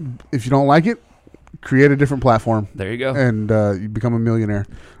 If you don't like it, create a different platform. There you go. And you become a millionaire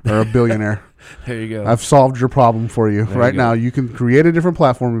or a billionaire. There you go. I've solved your problem for you. There right you go. now, you can create a different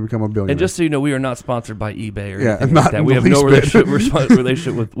platform and become a billionaire. And just so you know, we are not sponsored by eBay or anything like not that. We have the no least bit.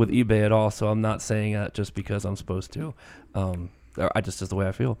 relationship with eBay at all, so I'm not saying that just because I'm supposed to. I just is the way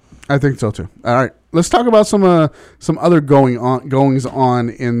I feel. I think so too. All right, let's talk about some other goings on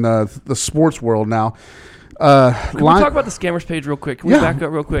in the sports world now. Can we talk about the scammers page real quick? Can we back up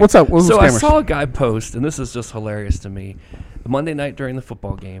real quick? What's up? What's so the I scammers? saw a guy post, and this is just hilarious to me. Monday night during the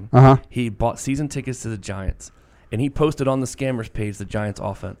football game, he bought season tickets to the Giants, and he posted on the scammers page the Giants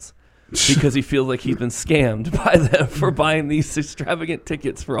offense because he feels like he's been scammed by them for buying these extravagant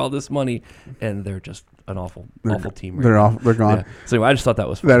tickets for all this money, and they're just an awful team. Right now. They're gone. Yeah. So anyway, I just thought that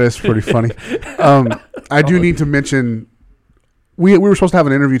was funny. That is pretty funny. I do need to mention we were supposed to have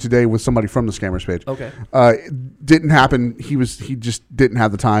an interview today with somebody from the scammers page. Okay. It didn't happen. He just didn't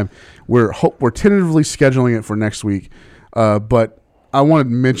have the time. We're tentatively scheduling it for next week. But I wanted to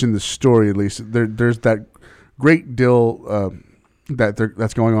mention the story at least. There's that great deal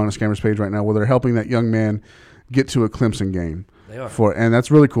that's going on Scammers page right now, where they're helping that young man get to a Clemson game. They are, and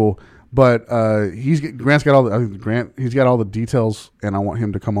that's really cool. But Grant's got all the he's got all the details, and I want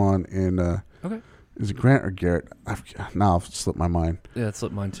him to come on and. Okay. Is it Grant or Garrett? Now I've slipped my mind. Yeah, it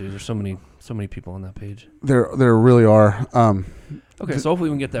slipped mine too. There's so many people on that page. There really are. Okay, so hopefully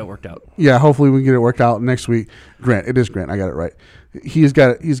we can get that worked out. Yeah, hopefully we can get it worked out next week. Grant, it is Grant. I got it right. He's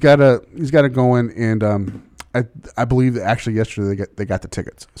got it going, and I believe that actually yesterday they got the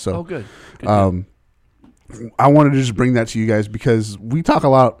tickets. So good. I wanted to just bring that to you guys because we talk a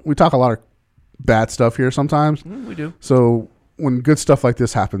lot of bad stuff here sometimes. We do. So when good stuff like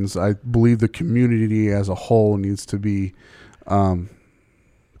this happens, I believe the community as a whole needs to be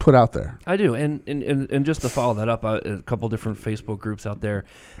put out there. I do, and just to follow that up, a couple different Facebook groups out there,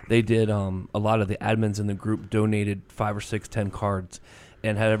 they did a lot of the admins in the group donated 5 or 6, 10 cards,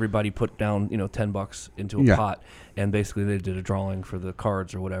 and had everybody put down $10 into a pot, and basically they did a drawing for the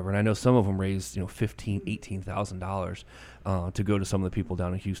cards or whatever. And I know some of them raised $15,000-$18,000 to go to some of the people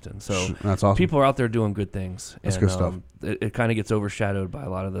down in Houston. So that's awesome. People are out there doing good things. That's and, good stuff. It kind of gets overshadowed by a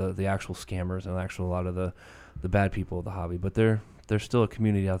lot of the actual scammers and a lot of the bad people of the hobby, but there's still a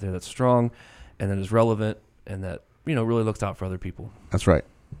community out there that's strong and that is relevant and that really looks out for other people. That's right.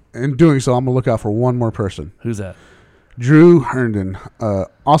 In doing so, I'm gonna look out for one more person. Who's that? Drew Herndon,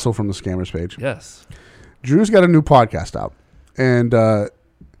 also from the Scammers page. Yes. Drew's got a new podcast out, and I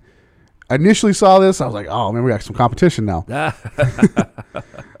initially saw this. I was like, "Oh man, we got some competition now."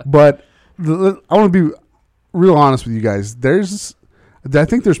 But I want to be real honest with you guys. I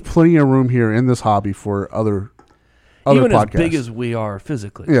think there's plenty of room here in this hobby for other Even podcasts. As big as we are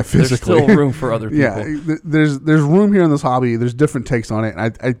physically. Yeah, physically. There's still room for other people. Yeah, there's room here in this hobby. There's different takes on it.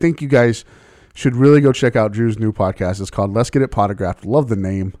 And I think you guys should really go check out Drew's new podcast. It's called Let's Get It Potographed. Love the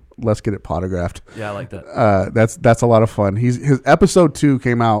name. Let's Get It Potographed. Yeah, I like that. That's a lot of fun. His episode 2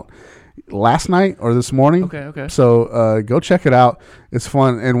 came out last night or this morning. Okay. So go check it out. It's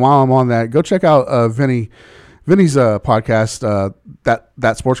fun. And while I'm on that, go check out Vinny's podcast,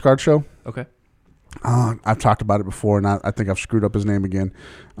 that Sports Card Show. Okay. I've talked about it before, and I think I've screwed up his name again.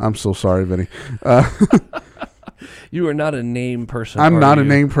 I'm so sorry, Vinny. You are not a name person. I'm not a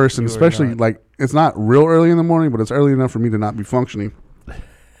name person, especially like it's not real early in the morning, but it's early enough for me to not be functioning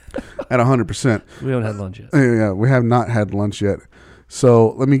at 100%. We haven't had lunch yet. Yeah, we have not had lunch yet.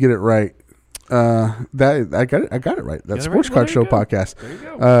 So let me get it right. I got it right. That Sports Card Show podcast. There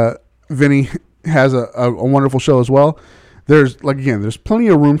you go. Vinny has a wonderful show as well. There's plenty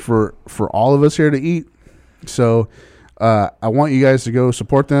of room for all of us here to eat. So I want you guys to go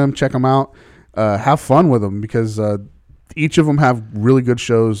support them, check them out, have fun with them because each of them have really good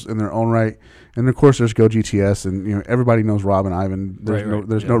shows in their own right. And of course, there's Go GTS, and everybody knows Rob and Ivan.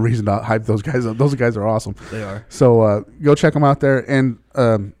 There's no reason to hype those guys up. Those guys are awesome. They are. So go check them out there, and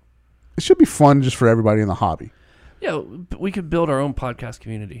it should be fun just for everybody in the hobby. Yeah, we could build our own podcast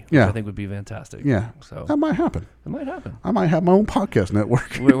community, which I think would be fantastic. Yeah, so that might happen. I might have my own podcast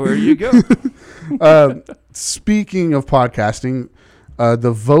network. Where you go. Speaking of podcasting,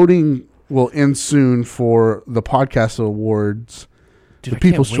 the voting will end soon for the podcast awards. Dude, the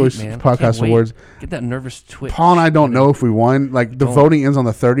People's Choice Podcast Awards. Get that nervous twitch. Paul and I don't know if we won. Like the voting ends on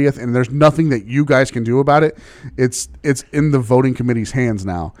the 30th, and there's nothing that you guys can do about it. It's in the voting committee's hands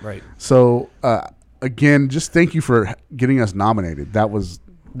now. Right. So again, just thank you for getting us nominated. That was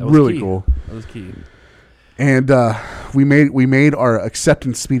really cool. That was key. And we made our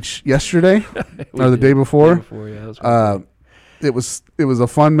acceptance speech yesterday or the day before. That was it was a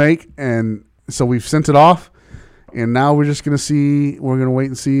fun make, and so we've sent it off. And now we're just going to see. We're going to wait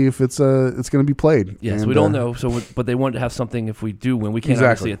and see if it's going to be played. Yes, and we don't know. But they wanted to have something if we do win. We can't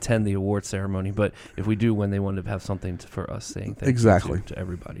obviously attend the award ceremony, but if we do win, they wanted to have something for us saying thank you to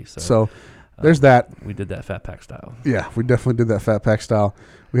everybody. So there's that. We did that Fat Pack style. Yeah, we definitely did that Fat Pack style.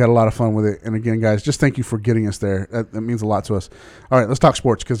 We had a lot of fun with it. And again, guys, just thank you for getting us there. That means a lot to us. All right, let's talk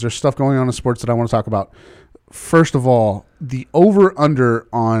sports because there's stuff going on in sports that I want to talk about. First of all, the over-under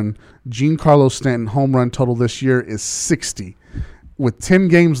on Giancarlo Stanton home run total this year is 60. With 10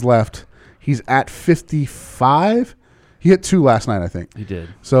 games left, he's at 55. He hit 2 last night, I think. He did.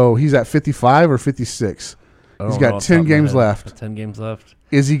 So he's at 55 or 56. He's got 10 games left. 10 games left.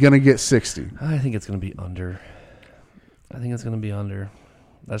 Is he going to get 60? I think it's going to be under.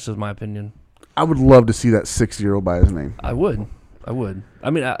 That's just my opinion. I would love to see that 6-0 by his name. I would. I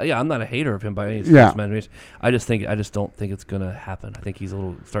mean, I'm not a hater of him by any stretch. I just don't think it's going to happen. I think he's a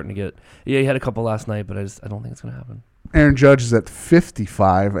little starting to get. Yeah, he had a couple last night, but I don't think it's going to happen. Aaron Judge is at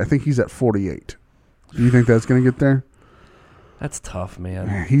 55. I think he's at 48. Do you think that's going to get there? That's tough, man.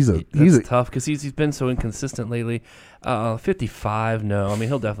 That's tough because he's been so inconsistent lately. 55, no. I mean,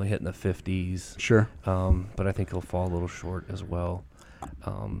 he'll definitely hit in the 50s. Sure. But I think he'll fall a little short as well.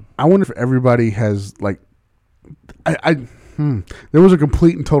 I wonder if everybody has there was a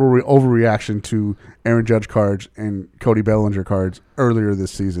complete and total overreaction to Aaron Judge cards and Cody Bellinger cards earlier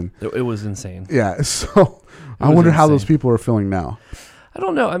this season. It was insane. Yeah, so I wonder how those people are feeling now. I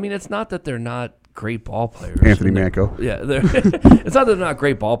don't know. I mean, it's not that they're not great ball players. Anthony Manco. Yeah, it's not that they're not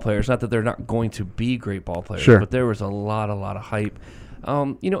great ball players. Not that they're not going to be great ball players. Sure. But there was a lot of hype.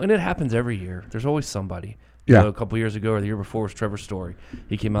 And it happens every year. There's always somebody. Yeah. A couple years ago or the year before was Trevor Story.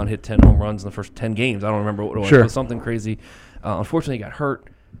 He came out and hit 10 home runs in the first 10 games. I don't remember what it was. Sure. It was something crazy. Unfortunately, he got hurt,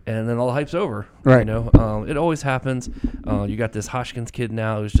 and then all the hype's over. Right. You know, it always happens. You got this Hoskins kid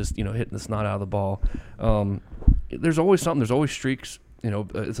now who's just hitting the snot out of the ball. There's always something. There's always streaks.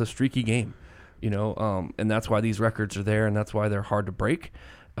 It's a streaky game. And that's why these records are there, and that's why they're hard to break.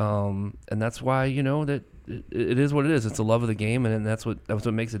 And that's why that it is what it is. It's the love of the game, and that's what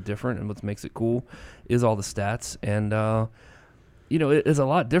makes it different, and what makes it cool is all the stats. And it is a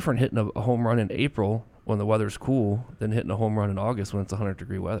lot different hitting a home run in April when the weather's cool than hitting a home run in August when it's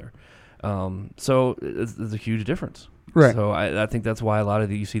 100-degree weather. So it's a huge difference. Right. So I think that's why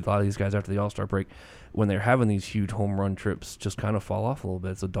you see a lot of these guys after the All-Star break, when they're having these huge home run trips, just kind of fall off a little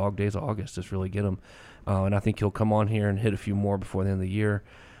bit. It's the dog days of August just really get them. And I think he'll come on here and hit a few more before the end of the year.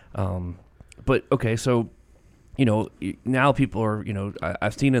 But, okay, so, now people are,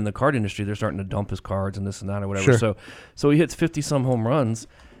 I've seen in the card industry, they're starting to dump his cards and this and that or whatever. Sure. So he hits 50-some home runs.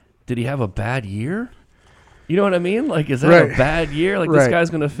 Did he have a bad year? You know what I mean? Like, is that Right. a bad year? Like, Right. this guy's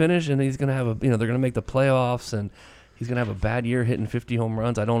going to finish and he's going to have they're going to make the playoffs and he's going to have a bad year hitting 50 home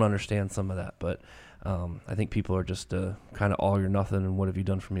runs. I don't understand some of that, but I think people are just kind of all or nothing and what have you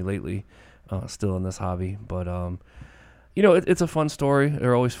done for me lately still in this hobby. But, it's a fun story.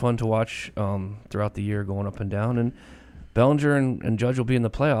 They're always fun to watch throughout the year going up and down. And Bellinger and Judge will be in the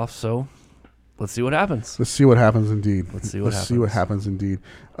playoffs, so let's see what happens. Let's see what happens indeed. Let's see what happens indeed.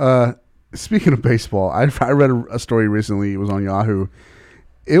 Speaking of baseball, I read a story recently. It was on Yahoo.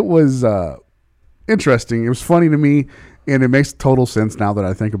 It was interesting. It was funny to me, and it makes total sense now that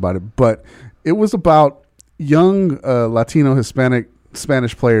I think about it. But it was about young Latino, Hispanic,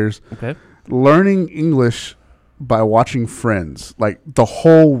 Spanish players learning English by watching Friends, like the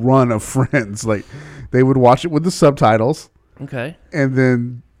whole run of Friends. Like they would watch it with the subtitles. Okay. And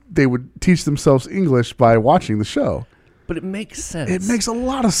then they would teach themselves English by watching the show. But it makes sense. It makes a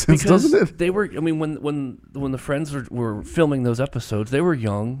lot of sense, because doesn't it? They were. I mean, when the Friends were filming those episodes, they were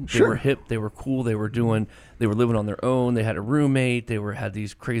young. They were hip. They were cool. They were living on their own. They had a roommate. They had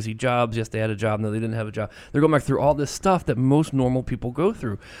these crazy jobs. Yes, they had a job. No, they didn't have a job. They're going back through all this stuff that most normal people go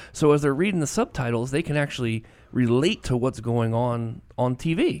through. So as they're reading the subtitles, they can actually relate to what's going on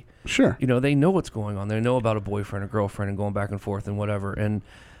TV. Sure. They know what's going on. They know about a boyfriend or girlfriend and going back and forth and whatever. And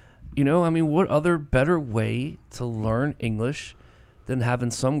what other better way to learn English than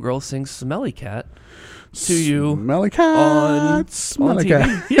having some girl sing Smelly Cat to you Smelly Cat, on Smelly TV?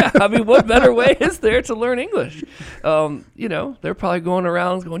 Cat. Yeah, what better way is there to learn English? They're probably going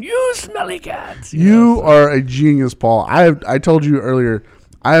around going, "You Smelly Cats." You are a genius, Paul. I told you earlier,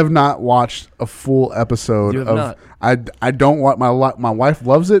 I have not watched a full episode You have of. not. I don't want my wife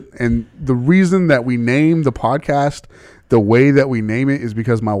loves it, and the reason that we name the podcast the way that we name it is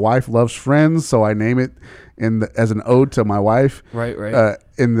because my wife loves Friends, so I name it as an ode to my wife. Right.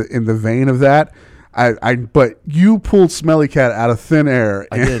 In the vein of that, but you pulled Smelly Cat out of thin air.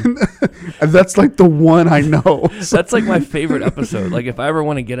 I did. And that's like the one I know. That's like my favorite episode. Like if I ever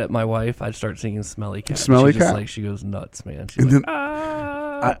want to get at my wife, I'd start singing Smelly Cat. Smelly She Cat? just, she goes nuts, man. She's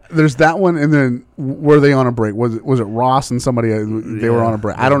like, There's that one, and then were they on a break? Was it Ross and somebody? They were on a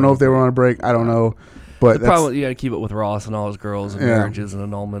break. I don't know if they were on a break. I don't know. But the problem, you got to keep it with Ross and all his girls and marriages and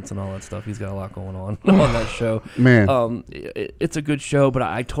annulments and all that stuff. He's got a lot going on that show. Man, it's a good show, but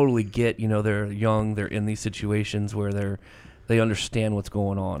I totally get. They're young. They're in these situations where they understand what's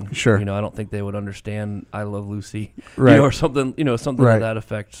going on. Sure. I don't think they would understand "I Love Lucy," right. Or something. Something right. to that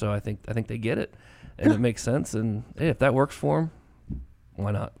effect. So I think they get it, and it makes sense. And hey, if that works for them,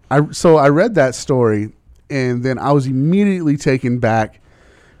 why not? So I read that story, and then I was immediately taken back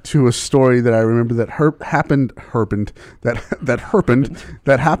to a story that I remember that happened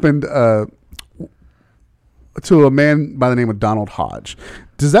to a man by the name of Donald Hodge.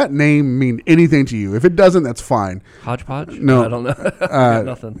 Does that name mean anything to you? If it doesn't, that's fine. Hodgepodge? No, I don't know. Got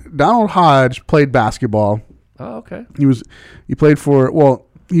nothing. Donald Hodge played basketball. Oh, okay. He played for. Well,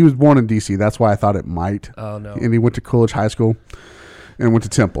 he was born in D.C. That's why I thought it might. Oh no. And he went to Coolidge High School and went to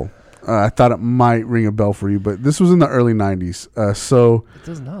Temple. I thought it might ring a bell for you, but this was in the early 90s. So it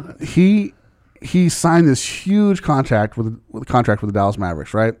does not. He signed this huge contract with the Dallas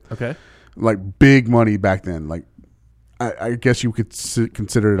Mavericks, right? Okay. Like big money back then. Like I guess you could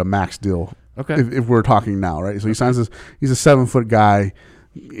consider it a max deal. Okay. If we're talking now, right? So he signs this. He's a 7-foot guy.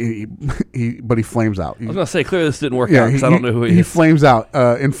 But he flames out. I was going to say, clearly this didn't work out because I don't know who he is. He flames out.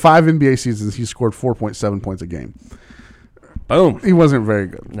 In 5 NBA seasons, he scored 4.7 points a game. Boom. He wasn't very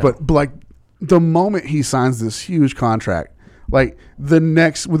good. No. But like the moment he signs this huge contract, like within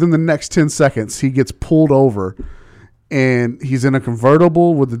the next 10 seconds, he gets pulled over and he's in a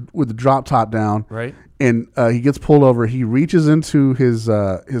convertible with the drop top down. Right. And he gets pulled over. He reaches into his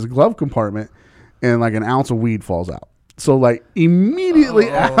glove compartment and like an ounce of weed falls out. So like immediately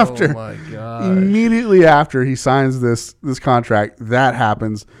my gosh. immediately after he signs this contract, that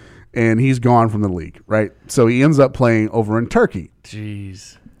happens, and he's gone from the league, right? So he ends up playing over in Turkey.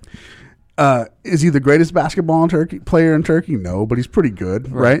 Jeez. Is he the greatest basketball player in Turkey? No, but he's pretty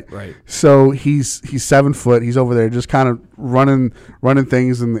good, right? Right. So he's 7 foot. He's over there just kind of running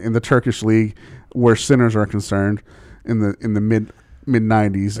things in the Turkish league where sinners are concerned in the mid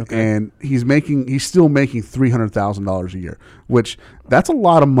 90s, and he's still making $300,000 a year, which that's a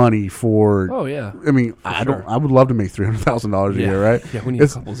lot of money for. Oh yeah. I mean, I would love to make $300,000 a year, right? Yeah, we need a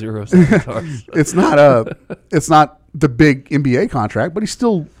couple zeros. It's not the big NBA contract, but he's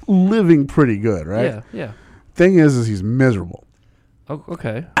still living pretty good, right? Yeah, yeah. Thing is he's miserable. Oh,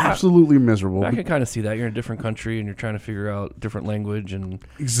 okay. Absolutely miserable. I can kind of see that. You're in a different country and you're trying to figure out different language, and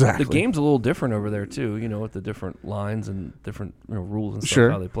exactly the game's a little different over there too. With the different lines and different rules and stuff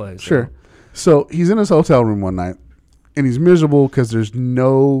sure. how they play. So. Sure. So he's in his hotel room one night, and he's miserable because there's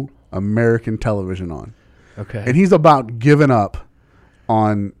no American television on. Okay. And he's about giving up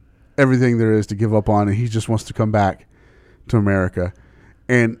on everything there is to give up on, and he just wants to come back to America.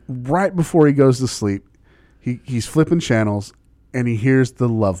 And right before he goes to sleep, he's flipping channels, and he hears The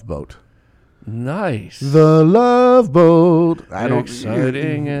Love Boat. Nice. The Love Boat.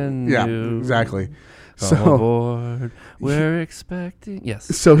 Exciting and yeah, new. Exactly. Come aboard. We're expecting.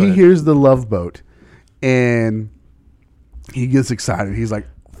 Yes. So he hears The Love Boat, and he gets excited. He's like,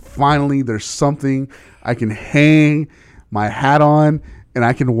 finally, there's something I can hang my hat on, and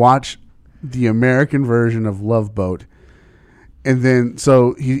I can watch the American version of Love Boat. And then,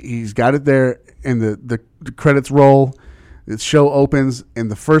 so he's got it there, and the credits roll. The show opens, and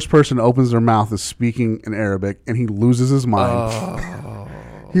the first person who opens their mouth is speaking in Arabic, and he loses his mind. Oh.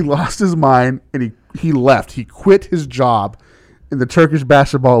 He lost his mind, and he left. He quit his job in the Turkish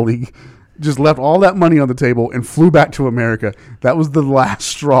basketball league, just left all that money on the table, and flew back to America. That was the last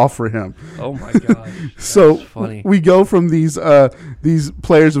straw for him. Oh my gosh! So funny. We go from these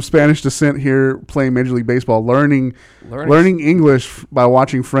players of Spanish descent here playing Major League Baseball, learning English by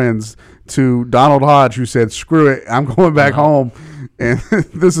watching Friends, to Donald Hodge, who said, "Screw it, I'm going back home, and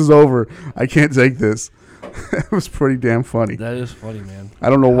this is over. I can't take this." It was pretty damn funny. That is funny, man. I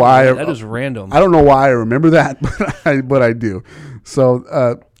don't know why. That is random. I don't know why I remember that, but I do. So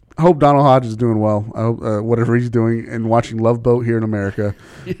I hope Donald Hodge is doing well. I hope whatever he's doing and watching Love Boat here in America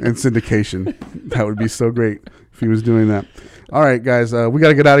and syndication. That would be so great if he was doing that. All right, guys, we got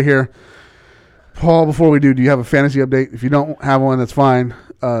to get out of here. Paul, before we do you have a fantasy update? If you don't have one, that's fine.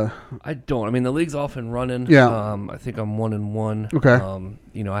 I don't. I mean, the league's off and running. Yeah. I think I'm 1-1. Okay.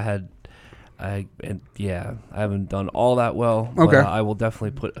 I haven't done all that well. Okay. But I will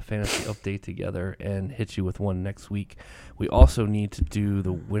definitely put a fantasy update together and hit you with one next week. We also need to do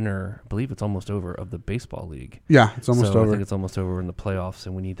the winner, I believe it's almost over, of the baseball league. Yeah, it's almost over. I think it's almost over in the playoffs,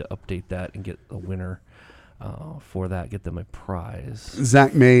 and we need to update that and get a winner for that, get them a prize.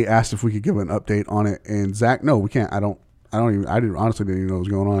 Zach May asked if we could give an update on it, and Zach, no, we can't. I honestly didn't even know what was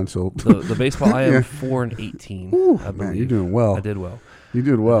going on until the baseball. I am 4-18. Ooh, I believe. Man, you're doing well. I did well. You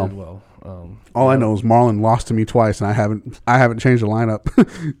did well. I did well. All I know is Marlon lost to me twice, and I haven't changed the lineup.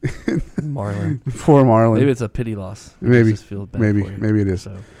 Marlon, poor Marlon. Maybe it's a pity loss. Maybe it is.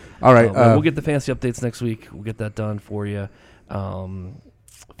 So, all right, we'll get the fantasy updates next week. We'll get that done for you.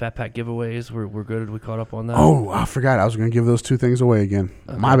 Fat Pack giveaways. We're good. We caught up on that. Oh, I forgot. I was going to give those 2 things away again.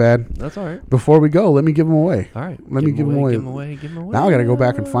 Okay. My bad. That's all right. Before we go, let me give them away. All right. Let me give them away. Give them away. Now I got to go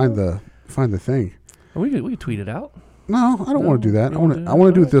back and find the thing. We could tweet it out. No, I don't want to do that. I want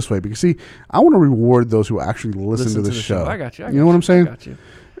to do it this way because see, I want to reward those who actually listen to the show. I got you. You know what I'm saying? I got you.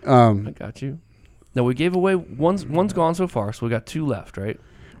 I got you. Now we gave away one's gone so far, so we got 2 left, right?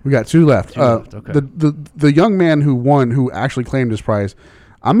 We got 2 left. Okay. The young man who won, who actually claimed his prize,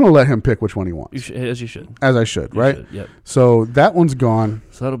 I'm going to let him pick which one he wants. As you should. As I should, right? Should, yep. So that one's gone.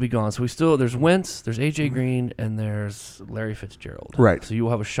 So that'll be gone. So there's Wentz, there's AJ Green, and there's Larry Fitzgerald. Right. So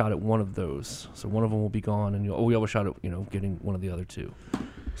you'll have a shot at one of those. So one of them will be gone, and you'll have a shot at getting one of the other 2.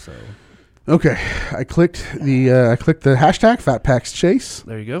 So. Okay, I clicked the hashtag FatPacksChase.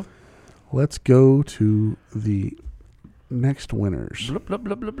 There you go. Let's go to the next winners. Blah, blah,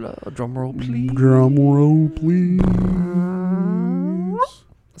 blah, blah, blah. Drum roll, please. Drum roll, please.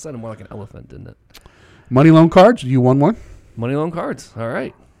 That sounded more like an elephant, didn't it? Money loan cards. You won one. Money loan cards. All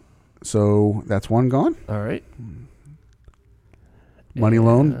right. So that's one gone. All right. Money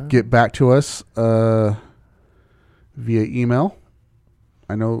loan. Get back to us via email.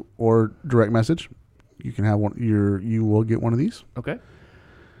 I know, or direct message. You can have one. You will get one of these. Okay.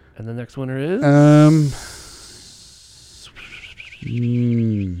 And the next winner is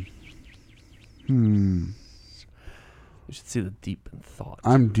You should see the deep in thought.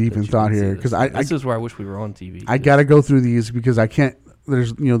 I'm deep in thought here because this is where I wish we were on TV. I got to go through these because I can't.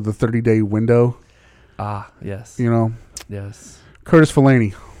 There's the 30-day window. Ah, yes. Yes. Curtis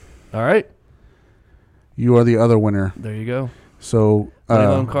Fellaini. All right. You are the other winner. There you go. So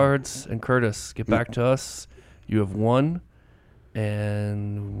on cards and Curtis, get back to us. You have won,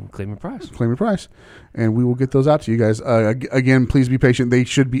 and claim your prize. Claim your prize, and we will get those out to you guys. Again, please be patient.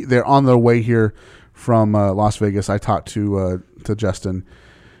 They're on their way here from Las Vegas. I talked to Justin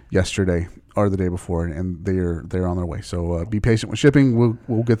yesterday or the day before, and they're on their way. So be patient with shipping.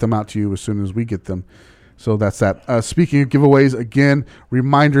 We'll get them out to you as soon as we get them. So that's that. Speaking of giveaways, again,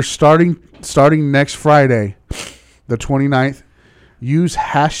 reminder starting next Friday, the 29th. Use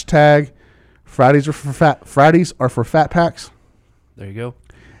hashtag Fridays are for Fat Packs. There you go.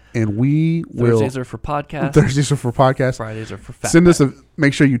 And we will. Thursdays are for podcasts. Fridays are for Fat Send Packs.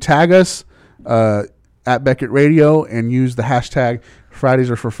 Make sure you tag us at Beckett Radio and use the hashtag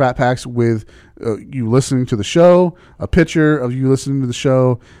Fridays are for Fat Packs with you listening to the show, a picture of you listening to the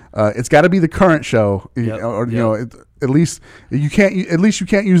show. It's got to be the current show, at least you can't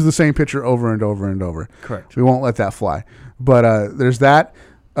use the same picture over and over and over. Correct. We won't let that fly. But there's that.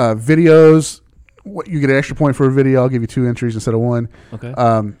 Videos. You get an extra point for a video. I'll give you 2 entries instead of 1.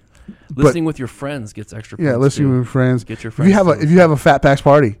 Okay. Listening with your friends gets extra points. Yeah, listening with your friends. Get your friends. If you have a Fat Packs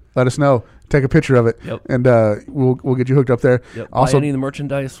party, let us know. Take a picture of it, and we'll get you hooked up there. Yep. Also, buy any of the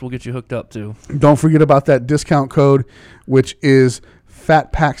merchandise, we'll get you hooked up too. Don't forget about that discount code, which is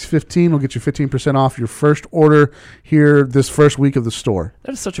FatPacks15. Will get you 15% off your first order here this first week of the store.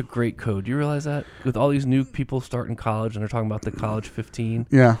 That is such a great code. Do you realize that? With all these new people starting college and they're talking about the college 15.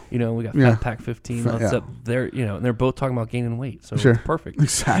 Yeah. We got Fat Pack 15. They're and they're both talking about gaining weight. So it's perfect.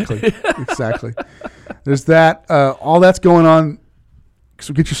 Exactly. Exactly. There's that. All that's going on.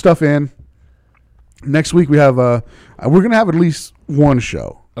 So get your stuff in. Next week we have we're gonna have at least one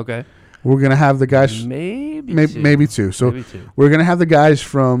show. Okay. We're gonna have the guys maybe two. So we're gonna have the guys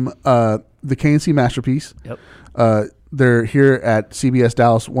from the KNC Masterpiece. Yep. They're here at CBS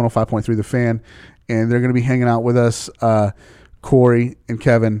Dallas 105.3 The Fan, and they're gonna be hanging out with us. Corey and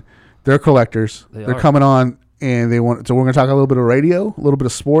Kevin, they're collectors. They're coming on, and so we're gonna talk a little bit of radio, a little bit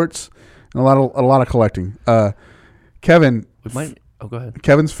of sports, and a lot of collecting. Kevin. Go ahead.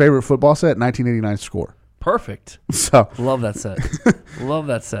 Kevin's favorite football set, 1989 Score. Perfect. So love that set. Love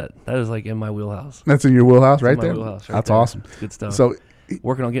that set. That is like in my wheelhouse. That's in your wheelhouse, right there. That's awesome. Good stuff. So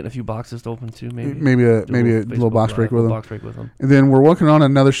working on getting a few boxes to open too. Maybe a little box break with them. And then we're working on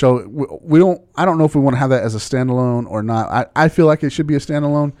another show. I don't know if we want to have that as a standalone or not. I feel like it should be a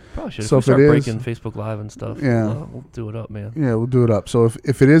standalone. Probably should. So if we start breaking Facebook Live and stuff, we'll do it up, man. Yeah, we'll do it up. So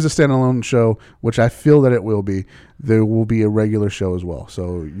if it is a standalone show, which I feel that it will be, there will be a regular show as well.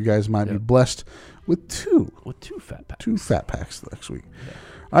 So you guys might be blessed with two Fat Packs. 2 Fat Packs next week. Yeah.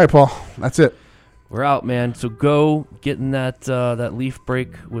 All right, Paul. That's it. We're out, man. So go get in that leaf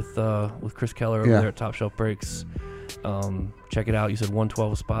break with Chris Keller over there at Top Shelf Breaks. Check it out. You said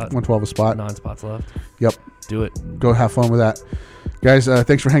 112 a spot. 112 a spot. 9 spots left. Yep. Do it. Go have fun with that. Guys,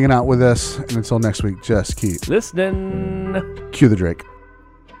 thanks for hanging out with us. And until next week, just keep listening. Cue the Drake.